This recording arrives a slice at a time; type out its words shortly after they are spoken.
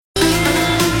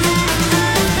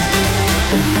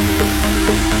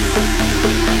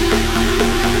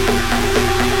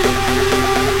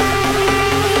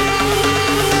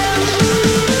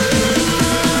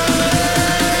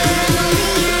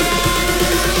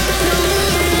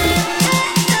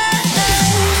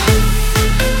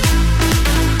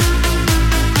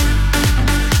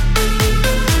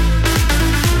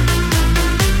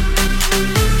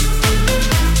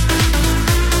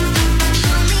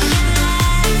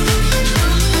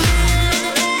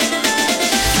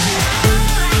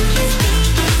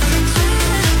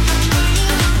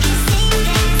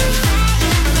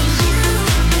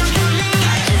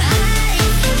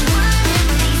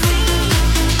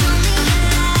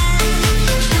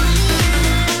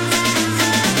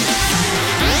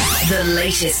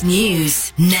latest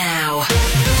news now.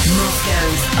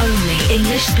 Moscow's only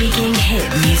English-speaking hit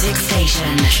music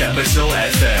station. Capital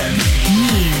FM.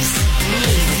 News.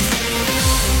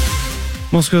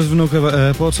 Moscow's Vnukovo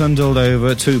Airport handled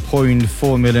over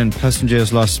 2.4 million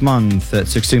passengers last month.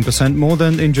 That's 16% more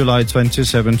than in July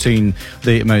 2017.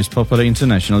 The most popular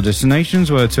international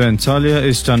destinations were to Antalya,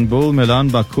 Istanbul, Milan,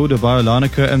 Baku, Dubai,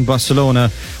 Larnaca and Barcelona,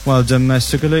 while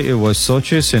domestically it was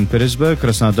Sochi, St. Petersburg,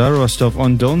 Krasnodar,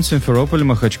 Rostov-on-Don, Simferopol,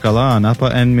 Makhachkala,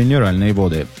 Anapa and Mineralny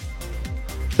Vody.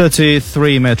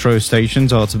 33 metro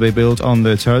stations are to be built on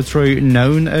the territory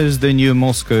known as the New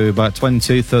Moscow by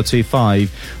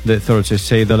 2035. The authorities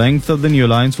say the length of the new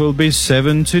lines will be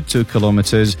 72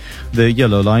 kilometers. The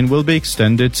yellow line will be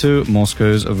extended to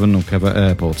Moscow's Vnukovo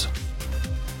Airport.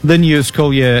 The new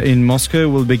school year in Moscow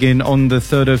will begin on the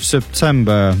 3rd of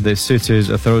September. The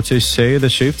city's authorities say the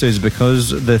shift is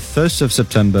because the 1st of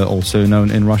September, also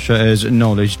known in Russia as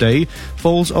Knowledge Day,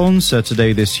 falls on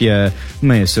Saturday this year.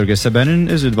 Mayor Sergei Sobyanin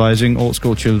is advising all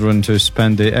school children to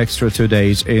spend the extra 2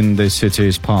 days in the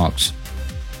city's parks.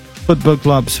 Football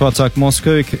club Spartak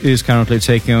Moscow is currently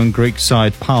taking on Greek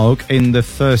side PAOK in the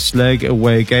first leg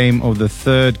away game of the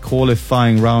third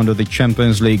qualifying round of the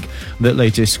Champions League. The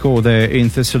latest score there in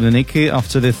Thessaloniki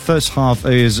after the first half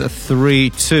is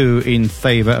 3-2 in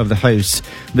favour of the hosts.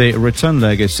 The return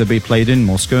leg is to be played in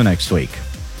Moscow next week.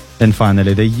 And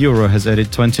finally, the euro has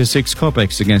added 26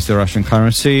 kopecks against the Russian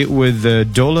currency, with the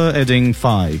dollar adding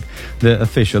 5. The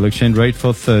official exchange rate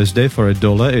for Thursday for a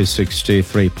dollar is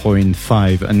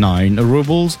 63.59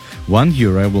 rubles. 1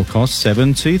 euro will cost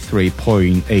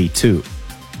 73.82.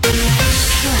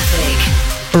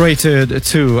 Rated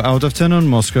 2 out of 10 on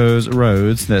Moscow's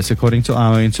roads. That's according to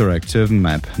our interactive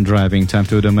map. Driving time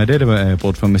to Domodedovo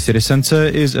Airport from the city centre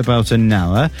is about an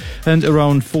hour and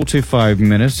around 45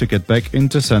 minutes to get back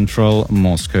into central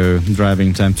Moscow.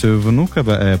 Driving time to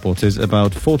Vnukovo Airport is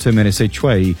about 40 minutes each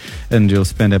way, and you'll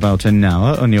spend about an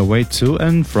hour on your way to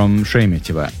and from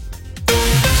Sheremetyevo.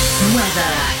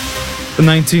 Weather.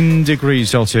 19 degrees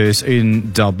Celsius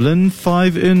in Dublin,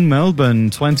 5 in Melbourne,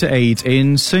 28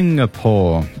 in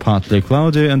Singapore. Partly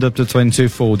cloudy and up to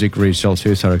 24 degrees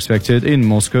Celsius are expected in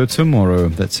Moscow tomorrow.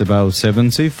 That's about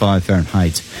 75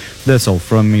 Fahrenheit. That's all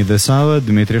from me this hour.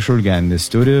 Dmitry Shulga in the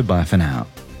studio. Bye for now.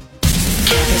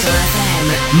 Capital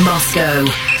FM, Moscow.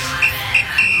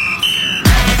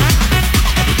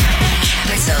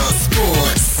 Capital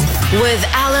Sports with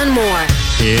Alan Moore.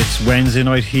 It's Wednesday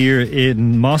night here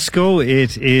in Moscow.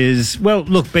 It is, well,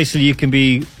 look, basically you can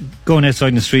be going outside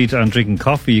in the street and drinking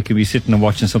coffee. You can be sitting and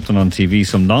watching something on TV,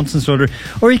 some nonsense or other,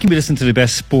 or you can be listening to the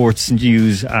best sports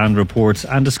news and reports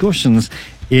and discussions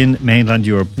in mainland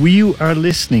Europe. You are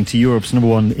listening to Europe's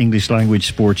 #1 English language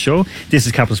sports show. This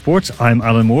is Capital Sports. I'm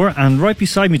Alan Moore, and right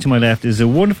beside me to my left is a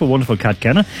wonderful, wonderful Kat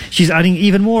Kenna. She's adding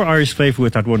even more Irish flavour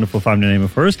with that wonderful family name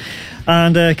of hers.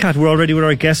 And Kat, we're all ready with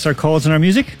our guests, our calls and our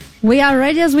music? We are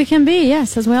ready as we can be,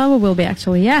 yes, as well we will be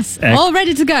actually, yes. All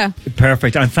ready to go.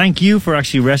 Perfect, and thank you for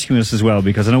actually rescuing us as well,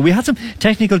 because I know we had some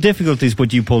technical difficulties,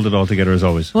 but you pulled it all together as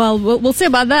always. Well, we'll see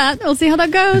about that. We'll see how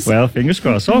that goes. Well, fingers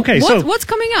crossed. Okay, what's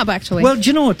coming up actually? Well, do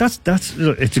you know what? That's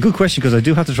it's a good question, because I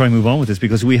do have to try and move on with this,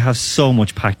 because we have so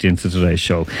much packed into today's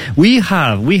show. We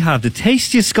have the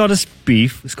tastiest Scottish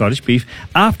beef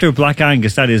after Black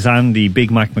Angus. That is Andy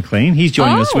Big Mac McLean. He's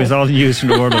joining us with all the news from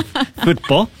the world of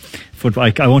football.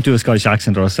 I won't do a Scottish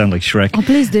accent or I'll sound like Shrek. Oh,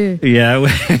 please do. Yeah,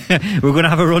 we're going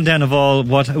to have a rundown of all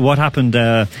what happened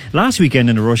last weekend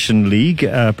in the Russian League,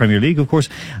 Premier League, of course,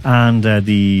 and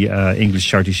the English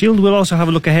Charity Shield. We'll also have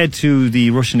a look ahead to the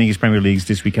Russian English Premier Leagues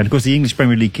this weekend. Of course, the English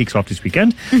Premier League kicks off this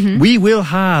weekend. Mm-hmm. We will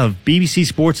have BBC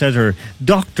Sports editor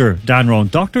Dr. Dan Rowan.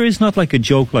 Doctor is not like a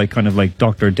joke, like kind of like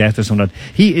Dr. Death or something.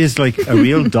 He is like a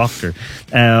real doctor.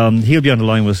 He'll be on the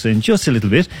line with us in just a little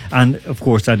bit, and of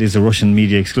course that is a Russian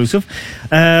media exclusive.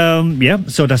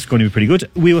 So that's going to be pretty good.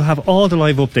 We will have all the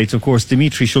live updates. Of course,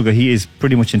 Dmitry Shulga, he is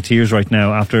pretty much in tears right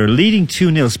now after leading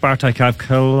 2-0. Spartak have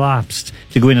collapsed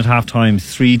to go in at half-time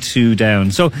 3-2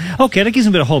 down. So, okay, that gives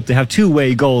them a bit of hope. They have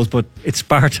 2-way goals, but it's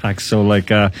Spartak, so they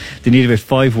need about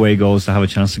 5-way goals to have a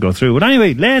chance to go through. But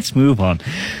anyway, let's move on.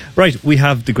 Right, we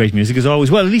have the great music as always.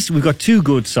 Well, at least we've got 2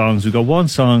 good songs. We've got one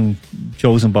song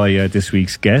chosen by this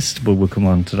week's guest, but we'll come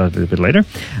on to that a little bit later.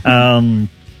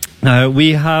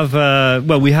 We have a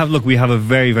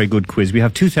very, very good quiz. We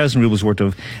have 2,000 rubles worth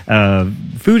of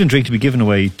food and drink to be given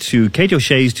away to Katie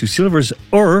O'Shea's, to Silver's,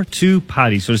 or to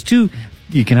Paddy. So there's 2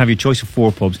 you can have your choice of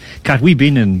 4 pubs. Kat, we've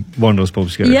been in one of those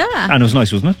pubs together. Yeah. And it was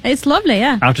nice, wasn't it? It's lovely,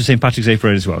 yeah. After St. Patrick's Day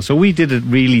Parade as well. So we did it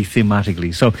really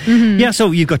thematically. So,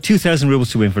 so you've got 2,000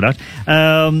 rubles to win for that.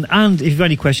 And if you've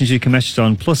any questions, you can message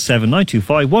on +7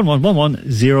 925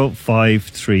 1111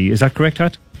 053. Is that correct,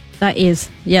 Kat? That is,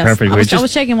 yes. Perfect. I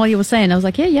was checking what you were saying. I was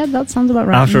like, yeah, that sounds about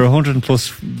right. After 100 plus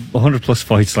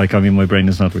fights, my brain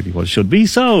is not really what it should be.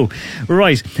 So,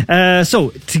 right.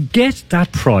 So, to get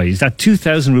that prize, that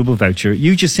 2,000 ruble voucher,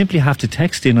 you just simply have to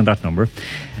text in on that number.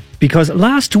 Because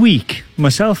last week,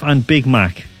 myself and Big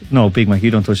Mac, you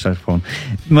don't touch that phone.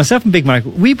 Myself and Big Mac,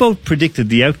 we both predicted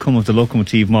the outcome of the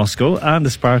Lokomotiv Moscow and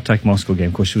the Spartak Moscow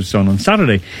game, which was done on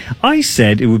Saturday. I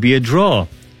said it would be a draw.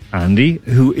 Andy,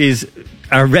 who is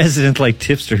our resident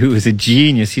tipster, who is a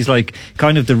genius. He's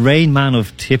kind of the Rain Man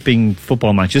of tipping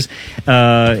football matches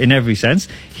in every sense.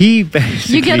 He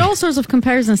basically... You get all sorts of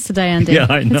comparisons today, Andy. Yeah,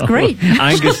 I know. It's great.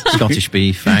 Angus, Scottish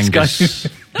beef, Angus,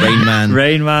 Rain Man.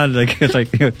 Rain Man,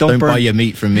 don't buy your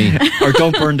meat from me. Or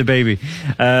don't burn the baby.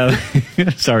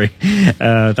 Sorry,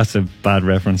 that's a bad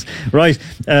reference. Right,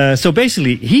 so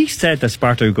basically, he said that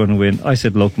Sparta are going to win. I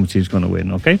said Lokomotiv's going to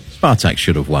win, okay? Spartak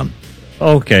should have won.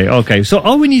 Okay. So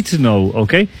all we need to know,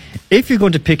 okay, if you're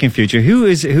going to pick in future, who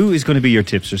is going to be your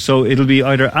tipster? So it'll be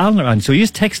either Alan or Andy. So you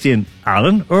just text in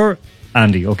Alan or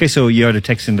Andy, okay? So you either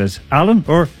text in as Alan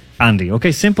or Andy,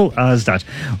 okay? Simple as that.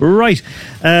 Right.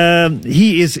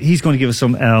 He's going to give us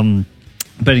some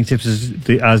betting tips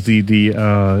as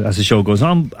the show goes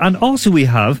on, and also we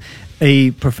have a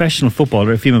professional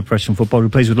footballer, a female professional footballer who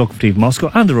plays with Lokomotiv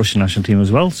Moscow and the Russian national team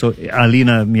as well. So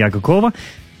Alina Myagakova.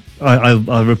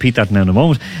 I'll repeat that now in a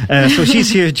moment. So she's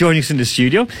here joining us in the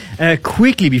studio.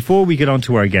 Quickly, before we get on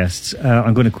to our guests,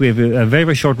 I'm going to give a very,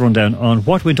 very short rundown on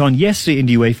what went on yesterday in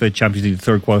the UEFA Champions League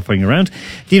third qualifying round.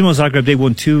 Dinamo Zagreb, they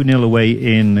won 2-0 away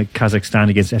in Kazakhstan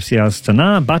against FC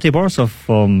Astana. Bate Borisov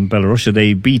from Belarus,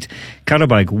 they beat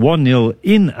Karabakh 1-0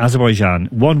 in Azerbaijan.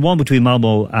 1-1 between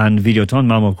Malmo and Videoton.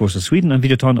 Malmo, of course, of Sweden, and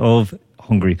Videoton of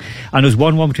Hungary. And it was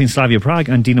 1-1 between Slavia Prague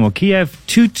and Dynamo Kiev,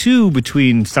 2-2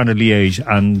 between Standard Liège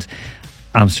and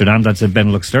Amsterdam. That's a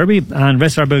Benelux derby. And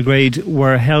Red Star Belgrade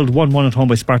were held 1-1 at home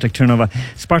by Spartak Trnava.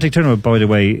 Spartak Trnava, by the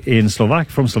way,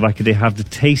 from Slovakia, they have the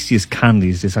tastiest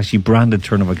candies. It's actually branded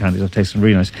Trnava candies. I've tasted them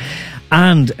really nice.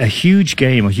 And a huge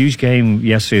game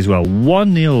yesterday as well.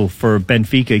 1-0 for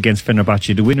Benfica against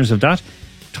Fenerbahce. The winners of that,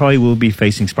 Troy will be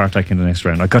facing Spartak in the next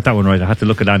round. I got that one right. I had to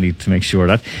look at Andy to make sure of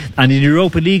that. And in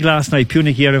Europa League last night,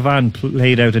 Punik Yerevan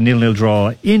played out a 0-0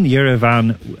 draw in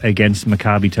Yerevan against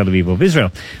Maccabi Tel Aviv of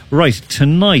Israel. Right,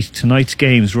 tonight's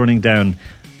game's running down.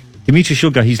 Dimitri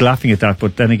Shulga, he's laughing at that,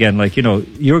 but then again,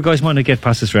 your guys might not get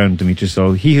past this round, Dimitri,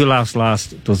 so he who laughs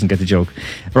last doesn't get the joke.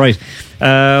 Right.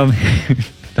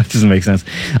 That doesn't make sense.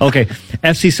 Okay,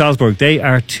 FC Salzburg, they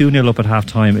are 2-0 up at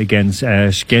half-time against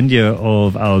Skendia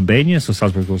of Albania. So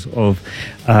Salzburg was of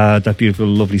that beautiful,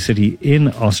 lovely city in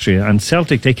Austria. And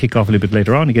Celtic, they kick off a little bit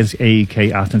later on against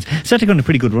AEK Athens. Celtic on a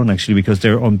pretty good run, actually, because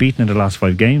they're unbeaten in the last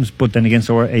 5 games. But then against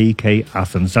our AEK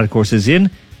Athens. That, of course, is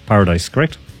in Paradise,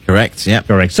 correct? Correct, yeah.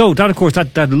 Correct. So that, of course,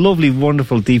 that lovely,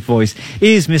 wonderful, deep voice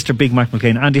is Mr. Big Mac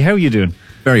McLean. Andy, how are you doing?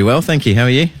 Very well, thank you. How are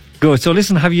you? Good. So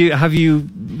listen, have you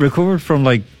recovered from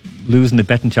losing the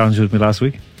betting challenge with me last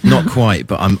week? Not quite,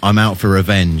 but I'm out for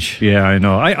revenge. Yeah, I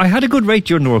know. I had a good rate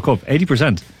during the World Cup,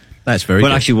 80%. That's very good.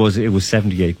 Well, actually, it was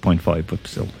 78.5, but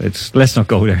still, let's not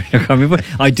go there. But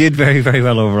I did very, very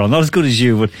well overall. Not as good as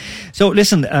you, but so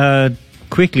listen.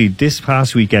 Quickly, this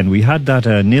past weekend we had that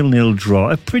 0-0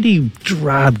 draw, a pretty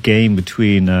drab game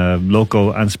between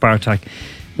Loko and Spartak.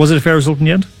 Was it a fair result in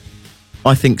the end?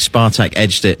 I think Spartak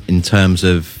edged it in terms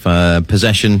of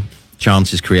possession,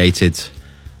 chances created,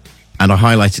 and I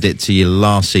highlighted it to you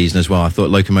last season as well. I thought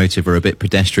Lokomotiv were a bit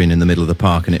pedestrian in the middle of the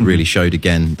park, and it really showed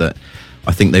again that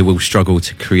I think they will struggle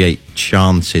to create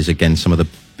chances against some of the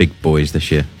big boys this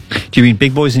year. Do you mean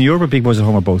big boys in Europe or big boys at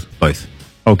home, or both? Both.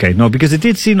 Okay, no, because it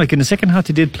did seem like in the second half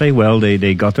they did play well.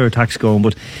 They got their attacks going,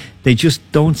 but they just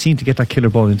don't seem to get that killer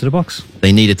ball into the box.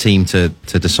 They need a team to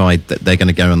decide that they're going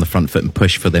to go on the front foot and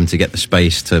push for them to get the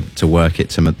space to work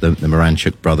it to the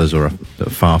Moranchuk brothers or a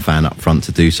Farfan up front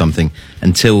to do something.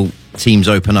 Until teams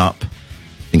open up,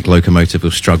 I think Lokomotiv will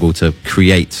struggle to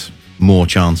create more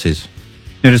chances.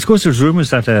 Now, of course, there's rumours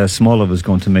that Smolov is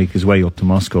going to make his way up to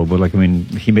Moscow, but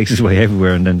he makes his way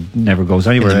everywhere and then never goes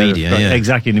anywhere. In the media, yeah.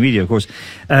 Exactly, in the media, of course.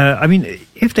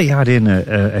 If they had in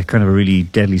a kind of a really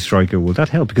deadly striker, would that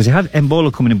help? Because they had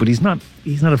Embolo coming in, but he's not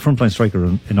a frontline striker,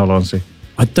 in all honesty.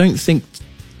 I don't think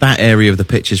that area of the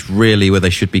pitch is really where they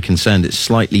should be concerned. It's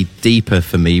slightly deeper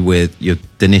for me, with your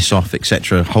Denisov,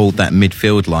 etc., hold that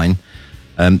midfield line.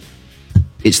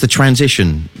 it's the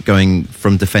transition going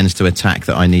from defence to attack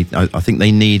that I need. I think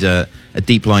they need a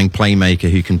deep-lying playmaker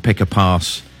who can pick a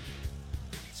pass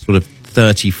sort of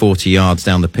 30, 40 yards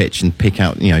down the pitch and pick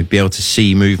out, be able to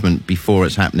see movement before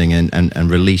it's happening and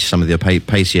release some of the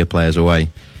pacier players away.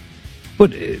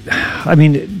 But, I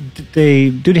mean,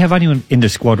 do they have anyone in the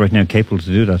squad right now capable to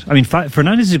do that? I mean,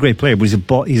 Fernandes is a great player, but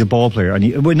he's a ball player.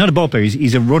 And not a ball player,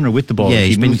 he's a runner with the ball. Yeah,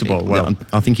 he moves the ball well.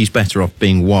 I think he's better off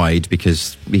being wide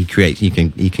because he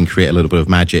can create a little bit of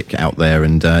magic out there.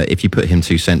 And if you put him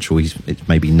too central, it's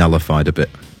maybe nullified a bit.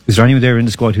 Is there anyone there in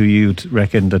the squad who you'd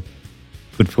reckon that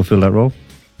could fulfil that role?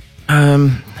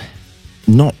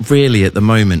 Not really at the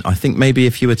moment. I think maybe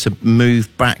if you were to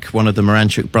move back one of the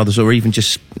Moranchuk brothers, or even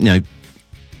just,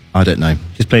 I don't know.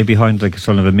 Just play behind like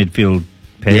sort of a midfield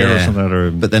pair or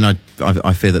something. But then I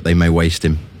fear that they may waste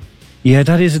him. Yeah,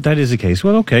 that is the case.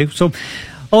 Well, okay. So,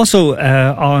 also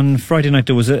on Friday night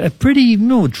there was a pretty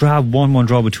drab 1-1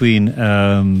 draw between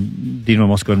Dinamo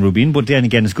Moscow and Rubin. But then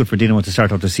again, it's good for Dinamo to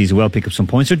start off the season well, pick up some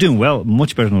points. They're doing well,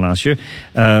 much better than last year.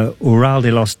 Ural,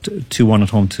 they lost 2-1 at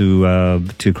home to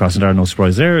Krasnodar, no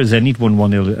surprise there. Zenit won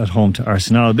 1-0 at home to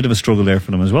Arsenal. A bit of a struggle there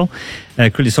for them as well.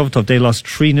 Krylia Sovetov, they lost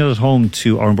 3-0 at home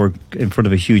to Orenburg in front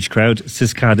of a huge crowd.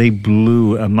 CSKA, they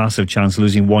blew a massive chance,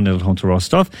 losing 1-0 at home to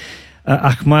Rostov.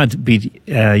 Akhmat beat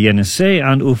Yenisei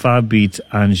and Ufa beat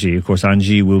Anzhi. Of course,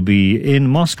 Anzhi will be in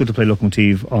Moscow to play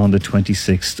Lokomotiv on the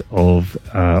 26th of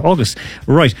August.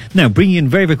 Right, now bringing in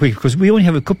very, very quick, because we only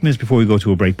have a couple minutes before we go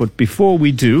to a break. But before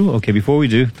we do,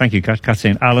 thank you, Kat. Kat's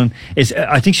saying Alan.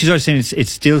 I think she's already saying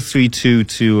it's still 3-2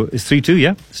 to... It's 3-2,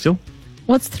 yeah? Still?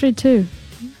 What's 3-2?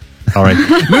 All right.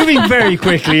 Moving very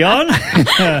quickly on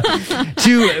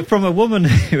from a woman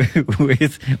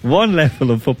with one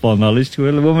level of football knowledge to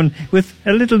a woman with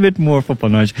a little bit more football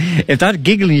knowledge. If that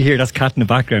giggling you hear, that's Kat in the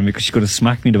background because she's going to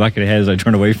smack me in the back of the head as I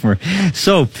turn away from her.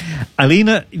 So,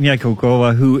 Alina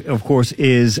Myakokova, who of course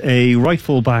is a right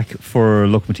full back for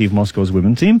Lokomotiv Moscow's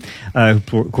women's team, who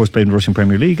of course played in the Russian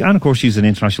Premier League, and of course she's an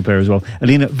international player as well.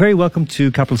 Alina, very welcome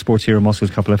to Capital Sports here on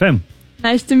Moscow's Capital FM.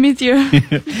 Nice to meet you.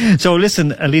 So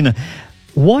listen, Alina,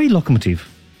 why Lokomotiv?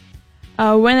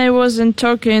 When I was in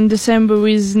Turkey in December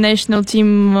with national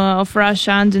team of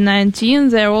Russia under 19,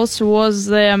 there also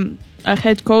was a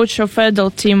head coach of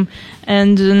adult team,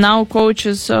 and now coach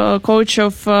of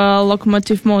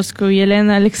Lokomotiv Moscow,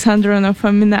 Yelena Alexandrovna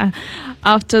Fomina.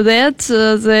 After that,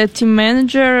 the team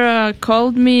manager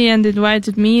called me and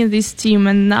invited me in this team,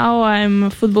 and now I'm a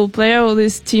football player of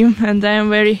this team, and I am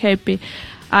very happy.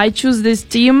 I choose this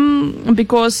team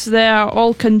because there are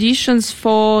all conditions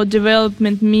for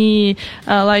development me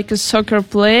like a soccer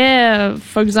player.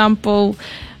 For example,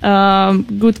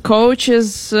 good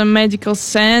coaches, medical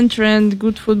center, and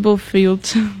good football field.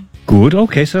 Good.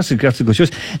 Okay, so that's a good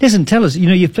choice. Listen, tell us.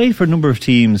 You've played for a number of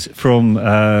teams from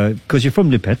because you're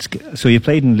from Lipetsk, so you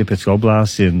played in Lipetsk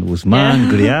Oblast, in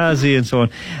Uzman, Gryazi, and so on,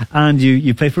 and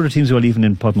you played for other teams as well, even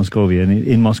in Podmoskovia and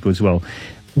in Moscow as well.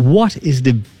 What is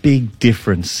the big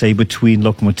difference, say, between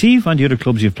Lokomotiv and the other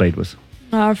clubs you've played with?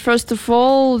 First of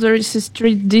all, there is a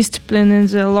strict discipline in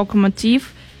the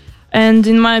Lokomotiv, and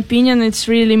in my opinion, it's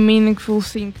really meaningful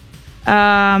thing.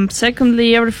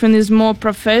 Secondly, everything is more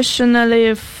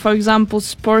professionally. For example,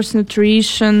 sports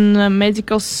nutrition,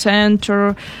 medical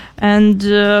center, and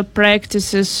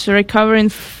practices,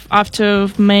 recovering after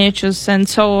matches, and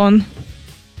so on.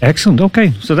 Excellent.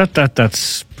 Okay, so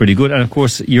that's pretty good. And of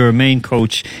course, your main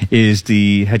coach is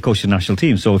the head coach of the national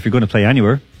team. So if you're going to play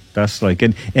anywhere, that's like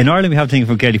in Ireland we have a thing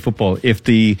for Gaelic football. If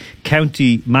the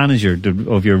county manager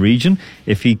of your region,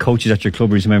 if he coaches at your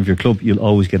club or he's a member of your club, you'll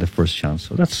always get a first chance.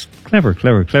 So that's clever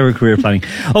career planning.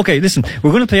 Okay, listen,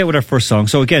 we're going to play out with our first song.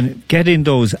 So again, get in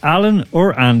those Alan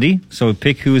or Andy. So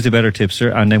pick who is the better tipster,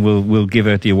 and then we'll give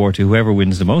out the award to whoever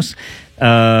wins the most.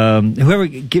 Whoever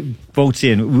votes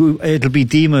in, it'll be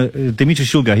Dimitri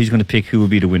Shulga. He's going to pick who will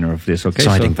be the winner of this. Okay,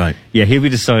 deciding vote. Yeah, he'll be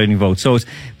the deciding vote. So it's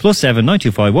 +7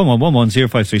 925 1111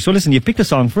 053. So listen, you picked a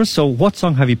song first. So what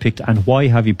song have you picked, and why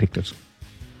have you picked it?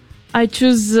 I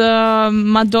choose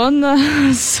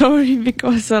Madonna. Sorry,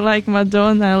 because I like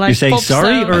Madonna. I like. You say pop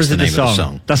sorry, style. or is it a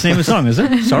song? That's the name of the song, is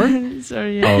it? Sorry.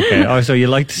 Sorry. Yeah. Oh, okay. Oh, so you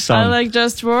like the song? I like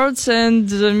just words and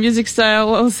the music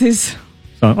style of this.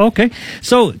 Okay,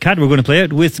 so Kat, we're going to play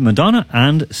it with Madonna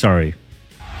and Sorry.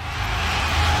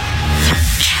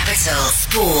 Capital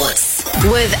Sports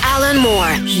with Alan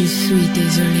Moore. Je suis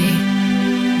désolé.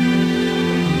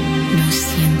 Lo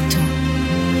siento.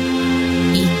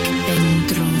 Ik ben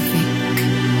droevig.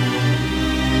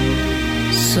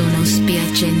 Sono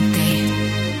spiacente.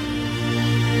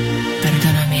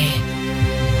 Perdonami.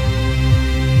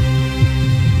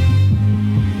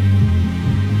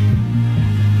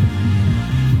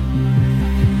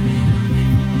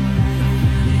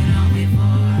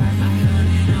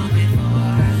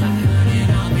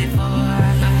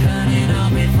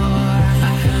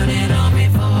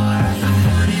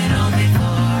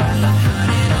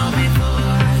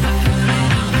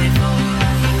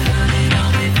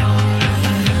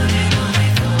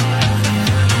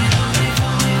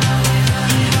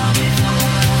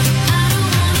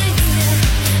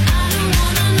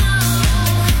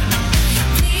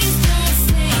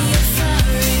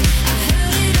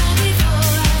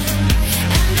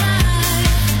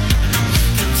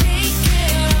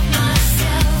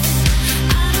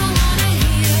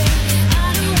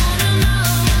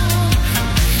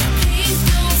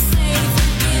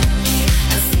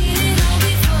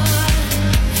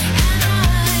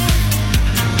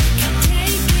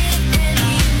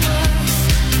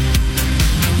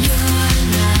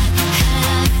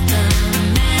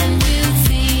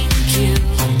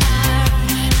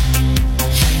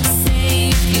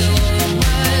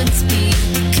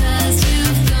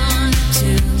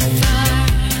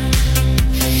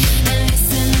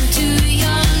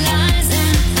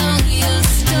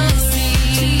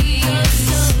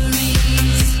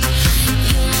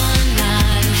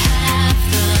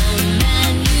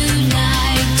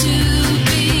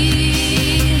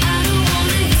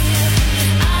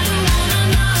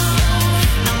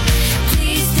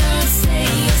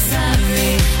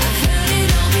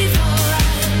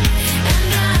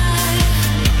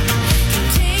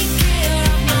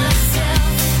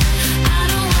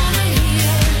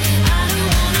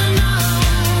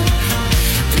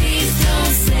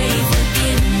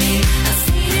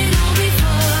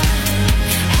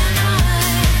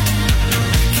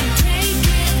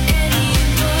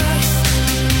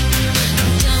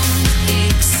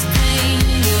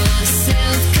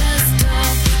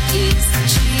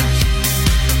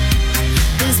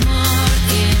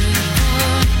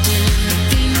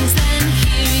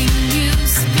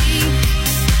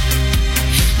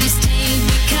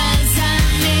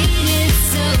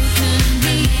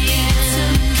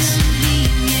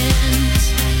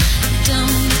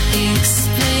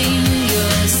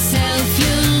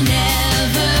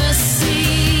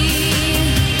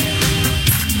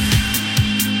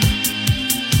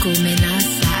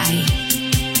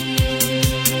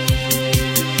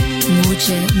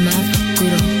 Cię ma w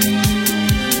górę.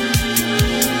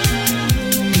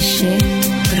 Pisze,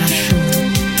 proszę.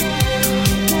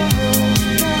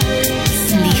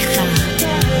 Slicha.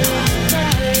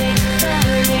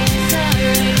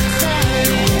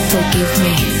 Forgive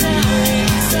me.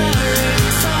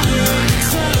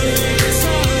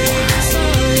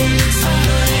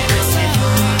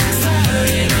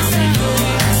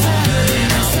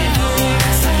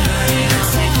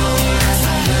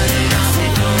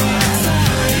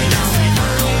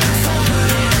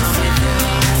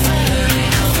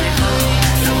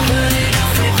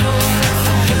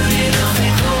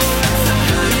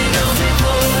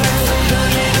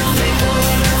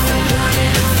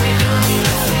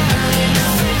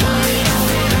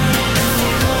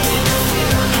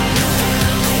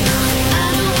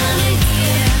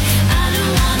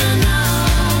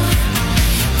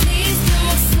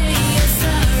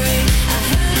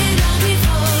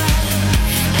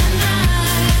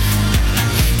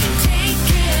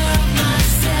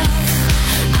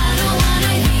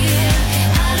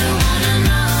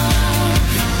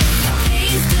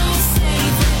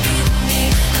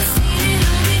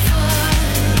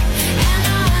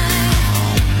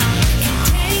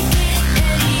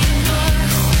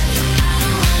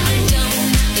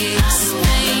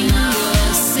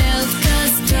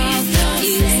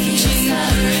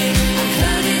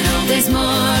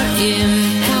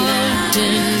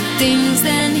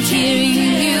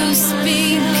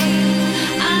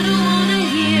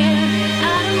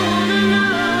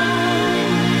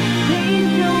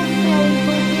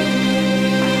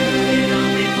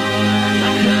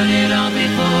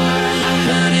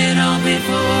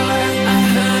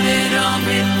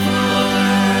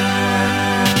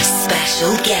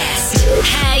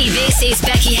 Hey, this is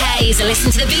Becky Hayes.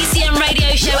 Listen to the BCM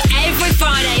radio show every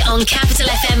Friday on Capital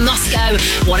FM Moscow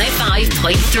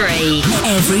 105.3.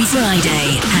 Every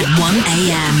Friday at 1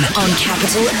 a.m. on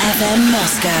Capital FM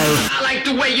Moscow. I like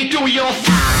the way you do your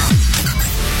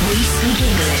We speak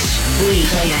English. We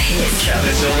play the hits.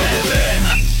 Capital FM.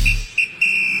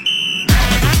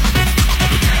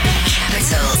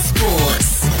 Capital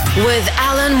Sports with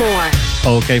Alan Moore.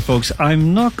 Okay, folks,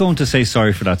 I'm not going to say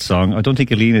sorry for that song. I don't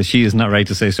think Alina, she is not right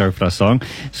to say sorry for that song.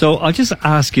 So I'll just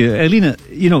ask you, Alina,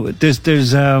 you know,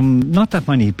 there's not that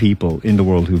many people in the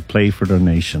world who play for their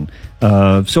nation.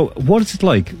 So what is it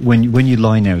like when you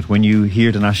line out, when you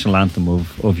hear the national anthem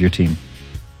of your team?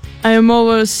 I'm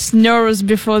always nervous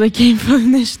before the game for the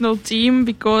national team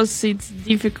because it's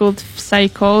difficult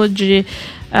psychology,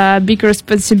 big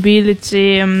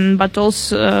responsibility, but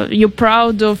also you're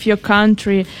proud of your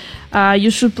country. You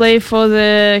should play for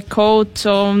the coat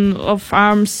of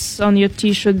arms on your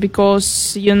t-shirt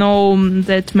because you know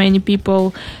that many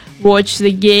people watch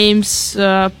the games,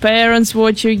 parents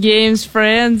watch your games,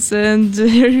 friends, and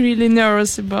they're really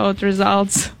nervous about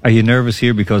results. Are you nervous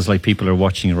here because like people are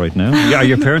watching right now? Yeah, are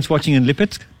your parents watching in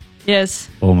Lipetsk? Yes.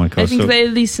 Oh my God! I think they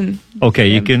listen. Okay,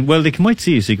 you can. Well, they might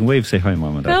see you, so you can wave, say hi,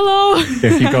 Mom and Dad. Hello.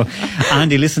 There you go.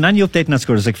 Andy, listen, any update on that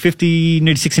score? There's like 50,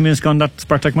 nearly 60 minutes gone, that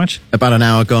Spartak match? About an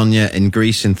hour gone, yeah, in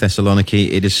Greece, in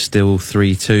Thessaloniki. It is still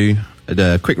 3-2.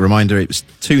 A quick reminder, it was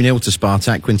 2-0 to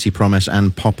Spartak. Quincy Promes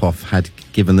and Popov had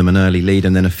given them an early lead,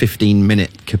 and then a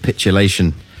 15-minute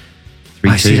capitulation. 3-2.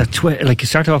 I see that. Like, you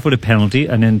started off with a penalty,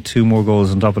 and then two more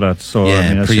goals on top of that. So, yeah,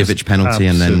 I mean, Prijovic penalty,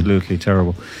 and then... absolutely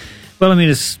terrible. Well, I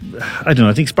mean, I don't know,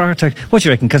 I think Spartak... What do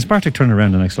you reckon? Can Spartak turn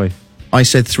around the next leg? I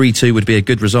said 3-2 would be a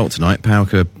good result tonight.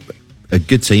 PAOK, a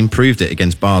good team, proved it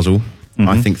against Basel. Mm-hmm.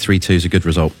 I think 3-2 is a good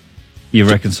result. You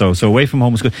reckon so? So away from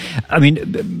home is good. I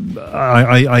mean,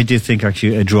 I did think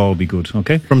actually a draw would be good,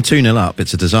 okay? From 2-0 up,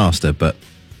 it's a disaster, but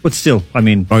still, I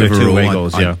mean, overall, they're two away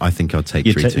goals, yeah. I think I'll take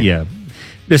 3-2. Yeah.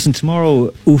 Listen,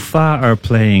 tomorrow Ufa are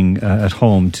playing at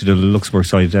home to the Luxembourg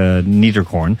side,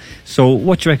 Niederkorn. So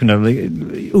what do you reckon?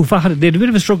 Ufa they had a bit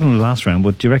of a struggle in the last round,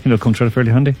 but do you reckon they'll come through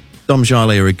fairly handy?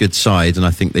 Domžale are a good side, and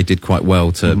I think they did quite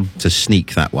well to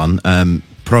sneak that one.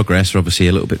 Progress are obviously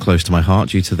a little bit close to my heart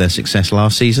due to their success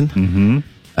last season.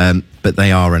 Mm-hmm. But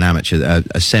they are an amateur,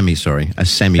 a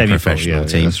semi-professional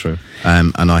team. Yeah, that's true.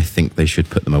 And I think they should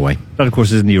put them away. That, of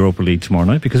course, is in the Europa League tomorrow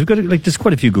night because we've got there's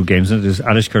quite a few good games. There's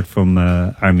Alishkert from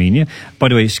Armenia. By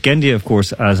the way, Skendia, of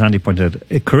course, as Andy pointed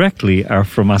out correctly, are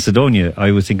from Macedonia. I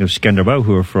was thinking of Skenderbau,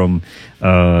 who are from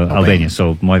Albania.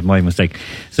 So my mistake.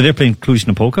 So they're playing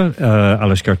Cluj-Napoca.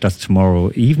 Alishkert, that's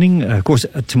tomorrow evening. Of course,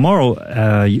 tomorrow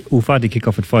Ufa, they kick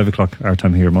off at 5 o'clock our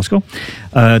time here in Moscow.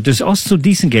 There's also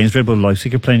decent games. Red Bull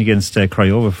Leipzig are playing against against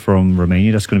Craiova from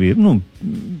Romania. That's going to be a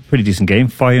pretty decent game.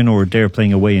 Feyenoord, they're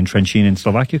playing away in Trenčín in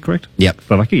Slovakia, correct? Yep.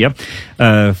 Slovakia, yep.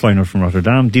 Feyenoord from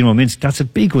Rotterdam. Dinamo Minsk, that's a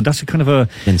big one. That's a kind of a...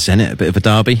 In Zenit, a bit of a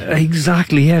derby.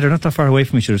 Exactly, yeah. They're not that far away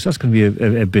from each other, so that's going to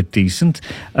be a bit decent.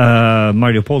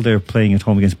 Mariupol, they're playing at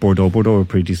home against Bordeaux. Bordeaux are a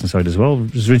pretty decent side as well.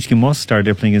 Zrinjski Mostar,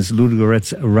 they're playing against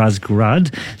Ludogorets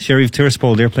Razgrad. Sheriff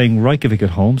Tiraspol, they're playing Reykjavik at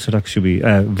home, so that should be...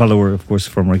 Valor, of course,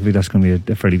 from Reykjavik, that's going to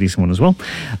be a fairly decent one as well.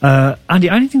 Andy,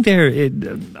 anything there,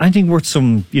 anything worth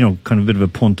some, kind of a bit of a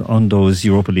punt on those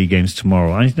Europa League games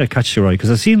tomorrow? Anything that catches your eye?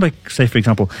 Because I've seen, like, say, for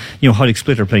example, Hajduk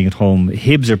Split are playing at home,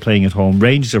 Hibs are playing at home,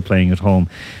 Rangers are playing at home,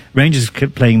 Rangers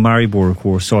playing Maribor, of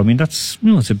course. So, I mean, that's,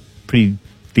 it's a pretty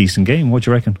decent game. What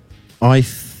do you reckon? I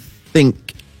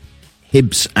think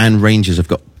Hibs and Rangers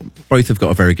both have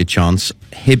got a very good chance.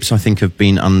 Hibs, I think, have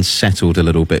been unsettled a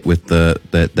little bit with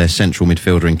their central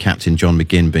midfielder and captain John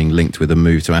McGinn being linked with a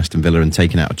move to Aston Villa and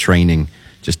taken out of training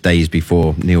just days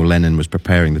before Neil Lennon was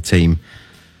preparing the team.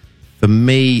 For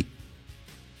me,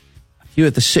 a few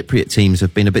of the Cypriot teams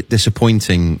have been a bit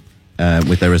disappointing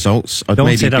with their results.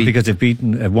 Don't say that because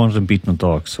they've one of them beaten a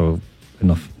dog, so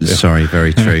enough. Sorry,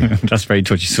 very true. That's very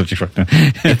touchy subject right now.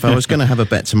 If I was going to have a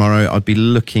bet tomorrow, I'd be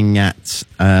looking at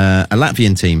a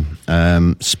Latvian team,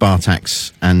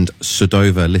 Spartaks and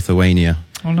Sudova, Lithuania.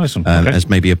 Oh, nice one. As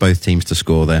maybe both teams to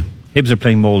score there. Hibs are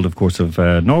playing Molde, of course, of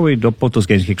Norway. Both those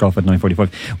games kicked off at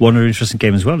 9:45. One other interesting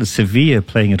game as well is Sevilla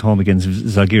playing at home against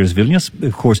Zalgiris Vilnius.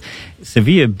 Of course,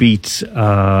 Sevilla beat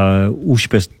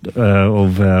Újpest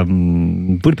of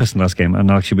Budapest in the last game, and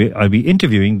actually I'll be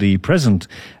interviewing the president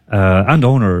and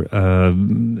owner,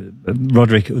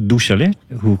 Roderick Duchalet,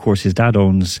 who, of course, his dad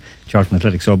owns Charlton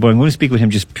Athletic. But I'm going to speak with him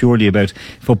just purely about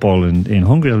football in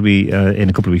Hungary. That'll be in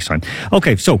a couple of weeks' time.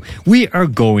 Okay, so we're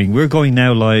going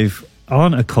now live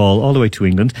on a call all the way to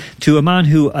England to a man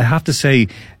who I have to say,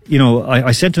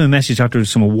 I sent him a message after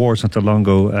some awards not that long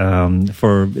ago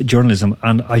for journalism,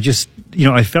 and I just,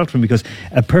 I felt for him because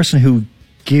a person who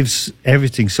gives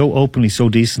everything so openly, so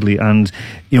decently, and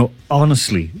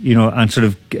honestly, and sort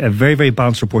of a very, very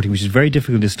balanced reporting, which is very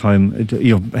difficult this time,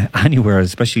 anywhere,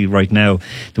 especially right now,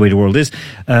 the way the world is.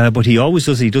 But he always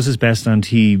does. He does his best, and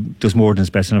he does more than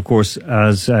his best. And of course,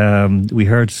 as we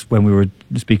heard when we were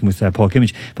speaking with Paul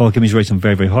Kimmage rates him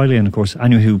very, very highly. And of course,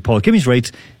 anyone who Paul Kimmage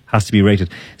rates has to be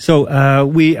rated. So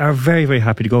we are very, very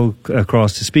happy to go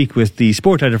across to speak with the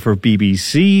sport editor for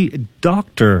BBC,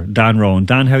 Dr. Dan Rowan.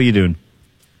 Dan, how are you doing?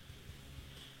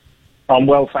 I'm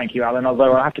well, thank you, Alan.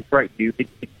 Although I have to correct you,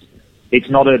 it's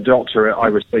not a doctorate I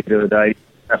received the other day,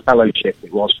 a fellowship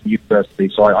it was from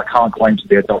university, so I can't claim to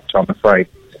be a doctor, I'm afraid.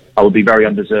 I would be very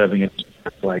undeserving of this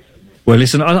place. Well,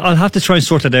 listen, I'll have to try and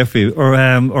sort that out for you,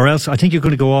 or else I think you're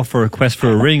going to go off for a quest for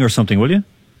a ring or something, will you?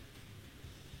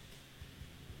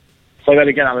 Say that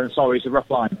again, Alan. Sorry, it's a rough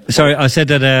line. Sorry, I said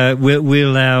that that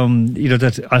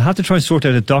I'll have to try and sort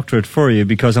out a doctorate for you,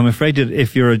 because I'm afraid that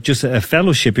if you're just a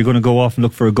fellowship, you're going to go off and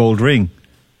look for a gold ring.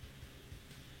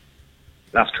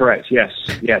 That's correct. Yes.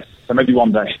 So maybe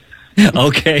one day.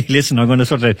 Okay, listen, I'm going to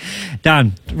sort it out.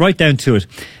 Dan, right down to it.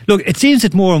 Look, it seems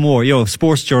that more and more,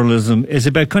 sports journalism is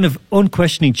about kind of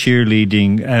unquestioning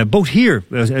cheerleading, both here,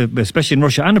 especially in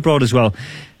Russia, and abroad as well.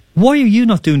 Why are you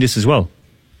not doing this as well?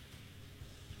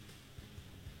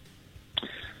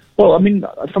 Well, I mean,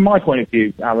 from my point of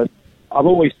view, Alan, I've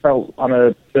always felt I'm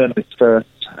a journalist first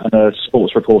and a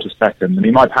sports reporter second. I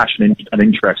mean, my passion and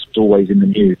interest was always in the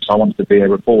news. I wanted to be a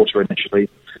reporter initially,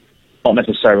 not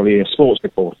necessarily a sports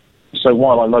reporter. So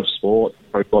while I love sport, I'm a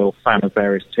very loyal fan of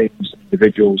various teams and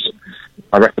individuals,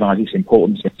 I recognise its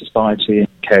importance in society and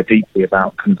care deeply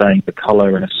about conveying the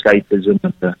colour and escapism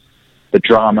and the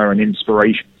drama and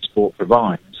inspiration sport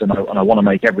provides. And I want to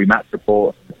make every match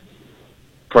report,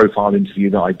 profile interview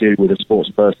that I do with a sports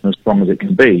person as strong as it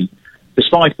can be.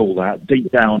 Despite all that,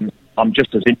 deep down, I'm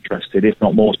just as interested, if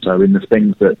not more so, in the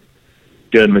things that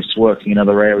journalists working in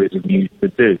other areas of news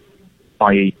would do,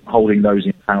 i.e. holding those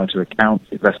in power to account,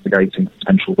 investigating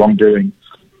potential wrongdoing,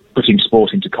 putting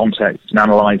sport into context and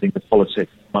analysing the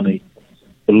politics, money,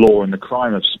 the law and the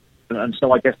crime of sport. And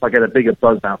so I guess I get a bigger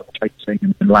buzz out of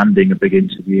chasing and landing a big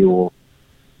interview, or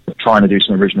trying to do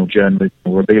some original journalism,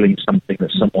 or revealing something that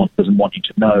someone doesn't want you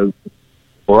to know,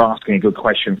 or asking a good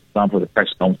question, for example, at a press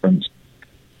conference,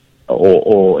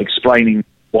 or explaining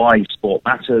why sport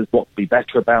matters, what could be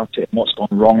better about it, and what's gone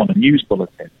wrong on a news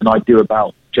bulletin, than I do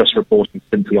about just reporting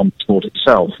simply on the sport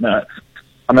itself. Now,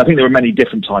 I think there are many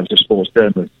different types of sports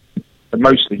journalists, but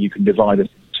mostly you can divide us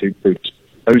into two groups.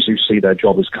 Those who see their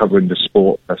job as covering the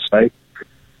sport per se,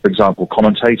 for example,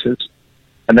 commentators,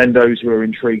 and then those who are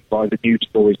intrigued by the news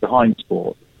stories behind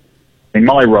sport. In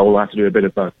my role, I have to do a bit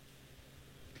of both.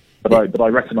 But I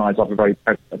recognise I have a very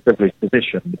privileged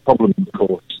position. The problem, of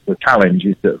course, the challenge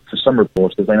is that for some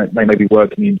reporters, they may be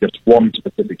working in just one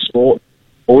specific sport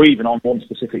or even on one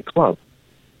specific club,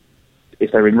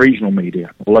 if they're in regional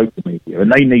media or local media,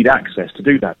 and they need access to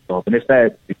do that job. And if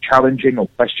they're challenging or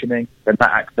questioning, then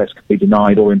that access can be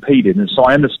denied or impeded. And so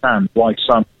I understand why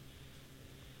some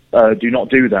do not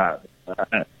do that,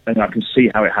 and I can see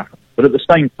how it happens. But at the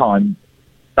same time,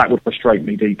 that would frustrate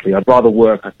me deeply. I'd rather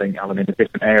work, I think, Alan, in a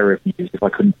different area of news if I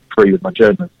couldn't agree with my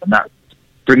journalism. And that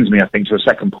brings me, I think, to a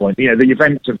second point. You know, the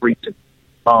events of recent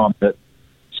harm that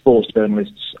sports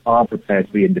journalists are prepared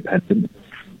to be independent.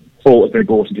 Sport has been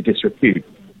brought into disrepute,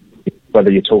 whether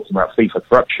you're talking about FIFA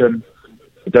corruption,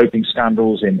 the doping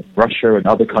scandals in Russia and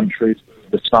other countries,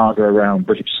 the saga around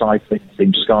British cycling,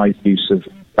 Team Sky's use of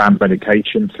banned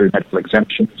medication through medical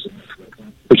exemptions,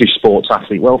 British sports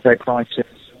athlete welfare crisis,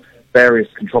 various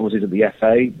controversies at the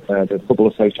FA, the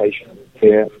Football Association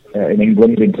here in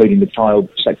England, including the child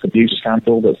sex abuse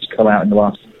scandal that's come out in the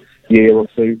last year or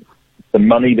two, the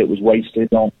money that was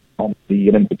wasted on the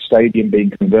Olympic Stadium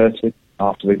being converted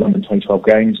after the London 2012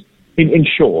 Games. In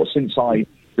short, since I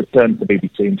returned to the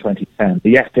BBC in 2010,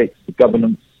 the ethics, the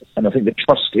governance, and I think the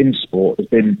trust in sport has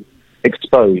been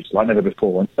exposed like never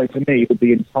before. And so for me, it would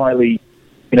be entirely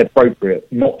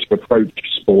inappropriate not to approach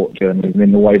sport journalism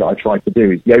in the way that I try to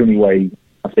do. It's the only way,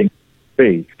 I think, to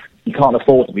be. You can't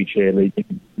afford to be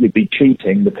cheerleading. You'd be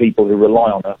cheating the people who rely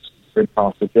on us for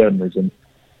impartial journalism.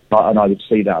 And I would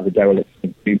see that as a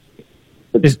dereliction.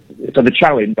 So the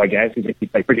challenge, I guess, is if you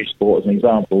take British sport as an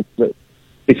example, that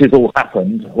this has all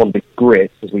happened, a lot of this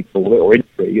grit, as we call it, or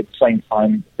intrigue, at the same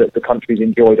time that the country's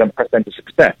enjoyed unprecedented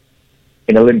success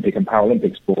in Olympic and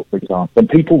Paralympic sport, for example. And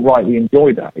people rightly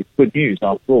enjoy that. It's good news,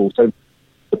 after all. So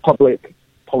the public,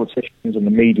 politicians and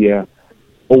the media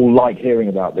all like hearing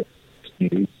about this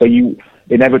news. So you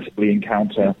inevitably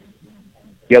encounter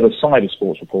the other side of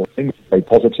sports reporting, which is very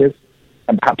positive,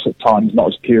 and perhaps at times not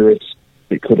as pure as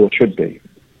it could or should be.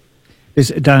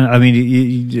 Dan, I mean,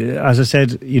 you, as I said,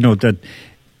 that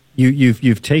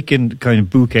you've taken kind of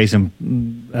bouquets and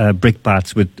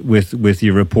brickbats with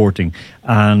your reporting,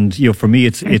 and for me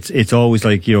it's always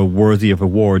like worthy of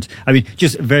awards. I mean,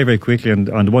 just very very quickly on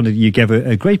the one that you gave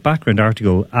a great background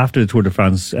article after the Tour de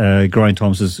France, Geraint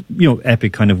Thomas's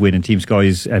epic kind of win and Team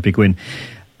Sky's epic win.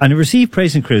 And it received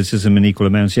praise and criticism in equal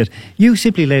amounts, yet you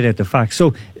simply laid out the facts.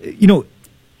 So,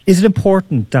 is it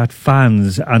important that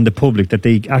fans and the public, that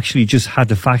they actually just had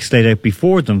the facts laid out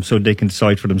before them so they can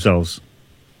decide for themselves?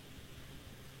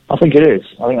 I think it is.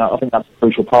 I think that's a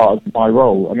crucial part of my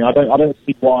role. I mean, I don't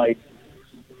see why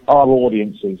our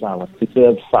audiences, Alan,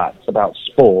 deserve facts about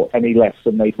sport any less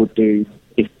than they would do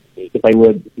if they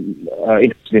were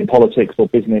interested in politics or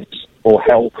business or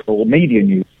health or media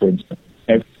news, for instance.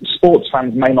 Sports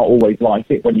fans may not always like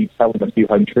it when you tell them a few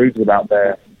home truths about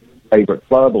their favourite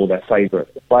club or their favourite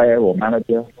player or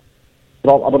manager.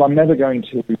 But I'm never going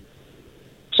to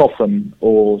soften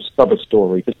or stub a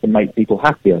story just to make people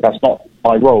happier. That's not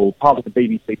my role. Part of the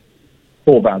BBC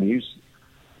core values,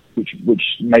 which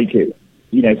make it,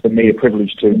 for me a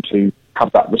privilege to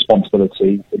have that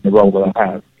responsibility in the role that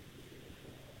I have,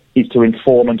 is to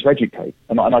inform and to educate.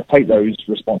 And I take those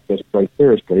responsibilities very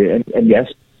seriously. And yes,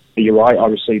 you're right, I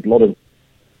received a lot of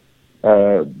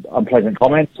unpleasant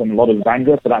comments and a lot of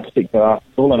anger for that particular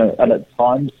article, and at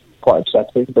times quite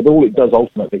upsetting. But all it does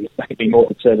ultimately is make me more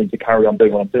determined to carry on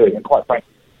doing what I'm doing. And quite frankly,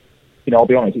 I'll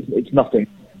be honest, it's nothing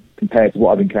compared to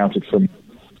what I've encountered from,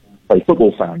 say,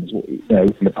 football fans,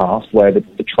 in the past, where the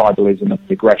tribalism and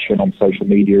the aggression on social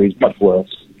media is much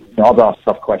worse. I've asked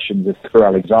tough questions of Crewe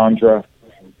Alexandra,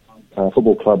 a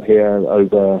football club here,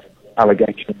 over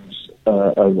allegations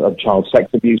of child sex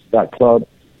abuse at that club.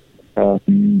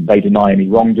 They deny any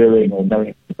wrongdoing or know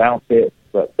anything about it,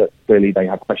 but clearly they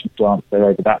have questions to answer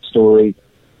over that story.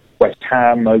 West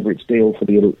Ham over its deal for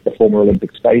the former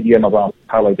Olympic Stadium. I've asked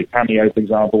Paolo Di Canio, for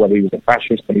example, whether he was a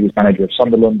fascist when he was manager of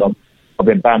Sunderland. I've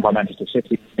been banned by Manchester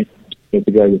City years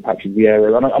ago with Patrick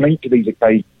Vieira. And on each of these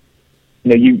occasions,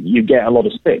 you get a lot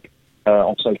of stick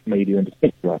on social media in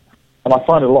particular. And I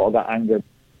find a lot of that anger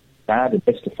bad and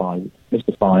mystifying,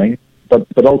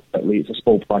 but ultimately it's a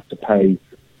small price to pay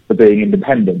for being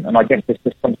independent. And I guess there's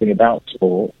just something about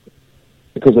sport,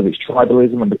 because of its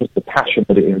tribalism and because of the passion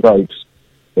that it invokes,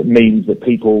 that means that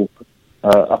people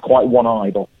are quite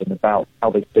one-eyed often about how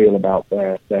they feel about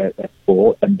their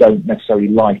sport, and don't necessarily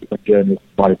like it when journalists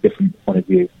provide a different point of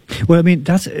view. Well, I mean,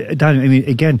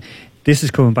 again, this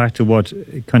is coming back to what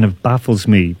kind of baffles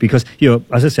me, because,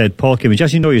 as I said, Paul Kimmage,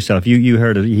 as you know yourself, you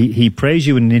heard it, he praised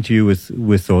you in an interview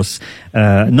with us,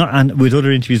 and with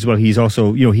other interviews as well. He's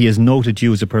also, he has noted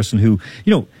you as a person who,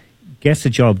 gets the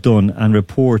job done and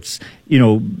reports,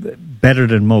 better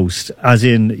than most, as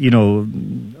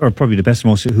in, or probably the best of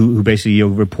most, who basically,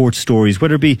 report stories,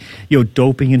 whether it be,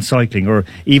 doping in cycling, or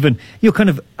even, kind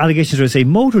of allegations where say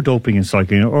motor doping in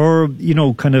cycling, or,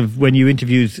 kind of when you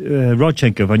interviewed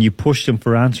Rodchenkov and you pushed him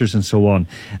for answers and so on.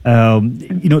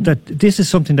 That this is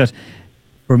something that,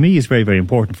 for me, is very, very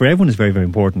important. For everyone, is very, very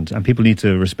important, and people need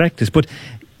to respect this. But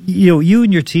you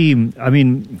and your team, I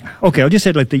mean, okay, I'll just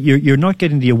say that you're not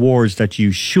getting the awards that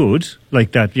you should,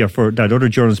 like that, for that other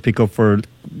journalists pick up for,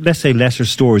 let's say, lesser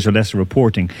stories or lesser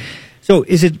reporting. So,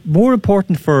 is it more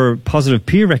important for positive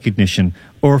peer recognition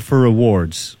or for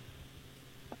awards?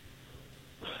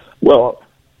 Well,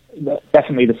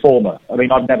 definitely the former. I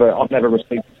mean, I've never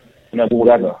received an award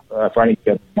ever for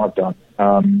anything I've done.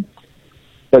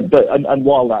 But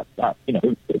while that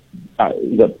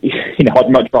I'd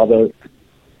much rather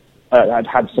I'd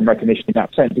had some recognition in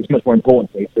that sense. It's much more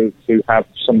important to have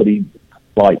somebody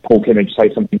like Paul Kimmage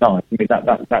say something nice. I mean,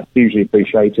 that's usually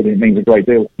appreciated, and it means a great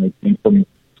deal to me from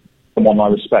someone I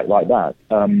respect like that.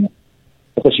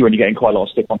 Especially when you're getting quite a lot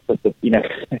of stick on stuff that,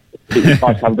 it's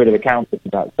nice to have a bit of a counter to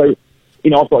that. So,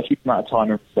 I've got a huge amount of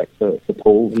time and respect for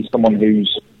Paul. He's someone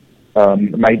who's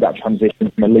made that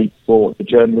transition from elite sport to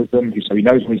journalism, so he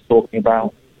knows what he's talking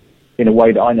about in a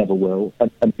way that I never will,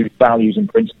 and whose values and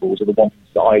principles are the ones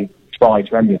that I try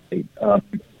to emulate.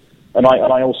 And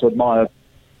I also admire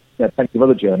plenty of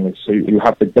other journalists who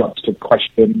have the guts to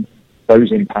question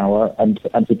those in power and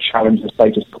to challenge the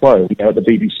status quo. At the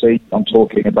BBC, I'm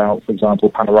talking about, for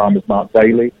example, Panorama's Mark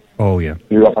Daly. Oh yeah,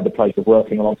 who I've had the pleasure of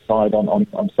working alongside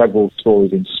on several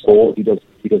stories in sport. He does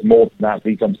more than that.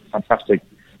 He's done some fantastic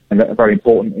and very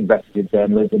important investigative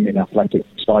journalism in athletics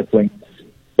and cycling.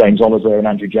 James Oliver and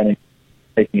Andrew Jennings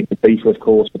taking it to FIFA, of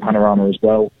course, for Panorama as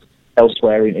well.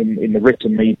 Elsewhere in the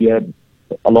written media,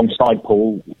 alongside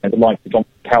Paul, the likes of John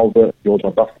Calvert, George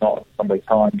Arbuthnot, Sunday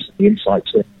Times, The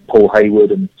Insights, Paul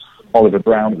Hayward and Oliver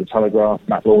Brown at The Telegraph,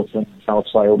 Matt Lawson, Charles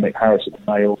Sale, Nick Harris at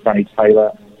The Mail, Danny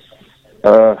Taylor,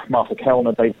 Martha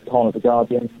Kellner, David Conn at The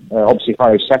Guardian, obviously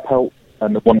Hayo Seppelt,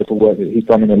 and the wonderful work that he's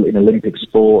done in Olympic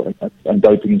sport and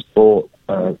doping in sport,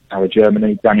 out of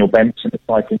Germany, Daniel Benson at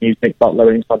Cycling News, Nick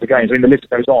Butler Inside the Games. I mean, the list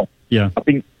goes on. Yeah. I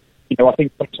think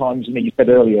sometimes, you said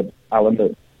earlier, Alan,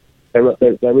 that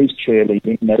there is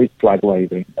cheerleading, there is flag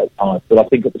waving at times, but I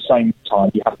think at the same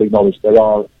time you have to acknowledge there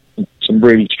are some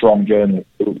really strong journalists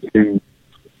who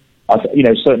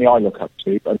certainly I look up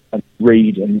to and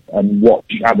read and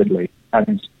watch avidly.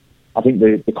 And I think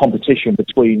the competition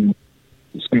between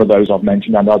some of those I've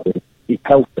mentioned and others is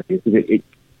healthy.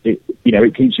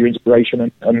 It keeps you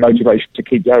inspiration and motivation to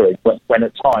keep going. But when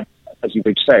at times, as you've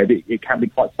said, it can be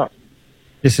quite tough.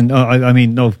 Listen, I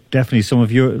mean, definitely some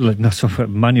of your,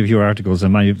 many of your articles,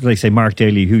 and like say Mark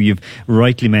Daly, who you've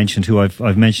rightly mentioned, who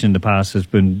I've mentioned in the past, has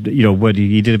been, what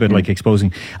he did a bit like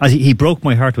exposing, as he broke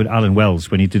my heart with Alan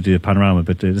Wells when he did the Panorama,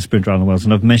 but the sprinter Alan Wells,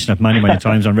 and I've mentioned that many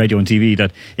times on radio and TV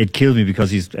that it killed me because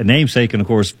he's a namesake, and of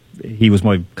course he was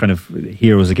my kind of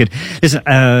hero as a kid. Listen,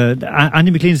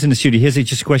 Andy McLean's in the studio. Here's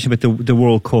just a question about the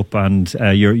World Cup and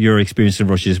your experience in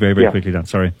Russia. Just very, very quickly, Dan.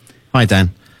 Sorry. Hi,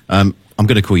 Dan. I'm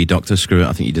going to call you doctor. Screw it.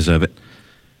 I think you deserve it.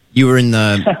 You were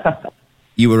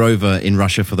you were over in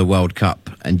Russia for the World Cup,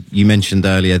 and you mentioned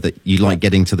earlier that you like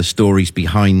getting to the stories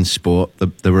behind sport.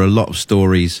 There were a lot of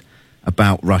stories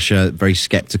about Russia, very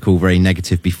sceptical, very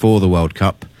negative before the World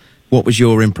Cup. What was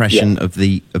your impression of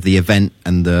the event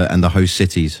and the host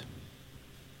cities?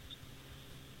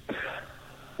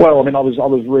 Well, I mean, I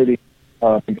was really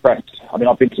impressed. I mean,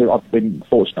 I've been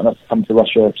fortunate enough to come to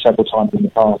Russia several times in the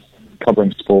past,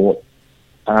 covering sport.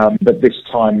 But this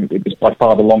time it was by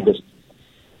far the longest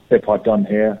trip I've done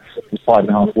here. It was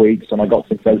 5.5 weeks, and I got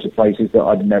to go to places that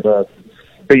I'd never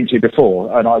been to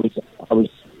before. And I was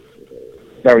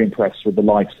very impressed with the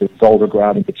likes of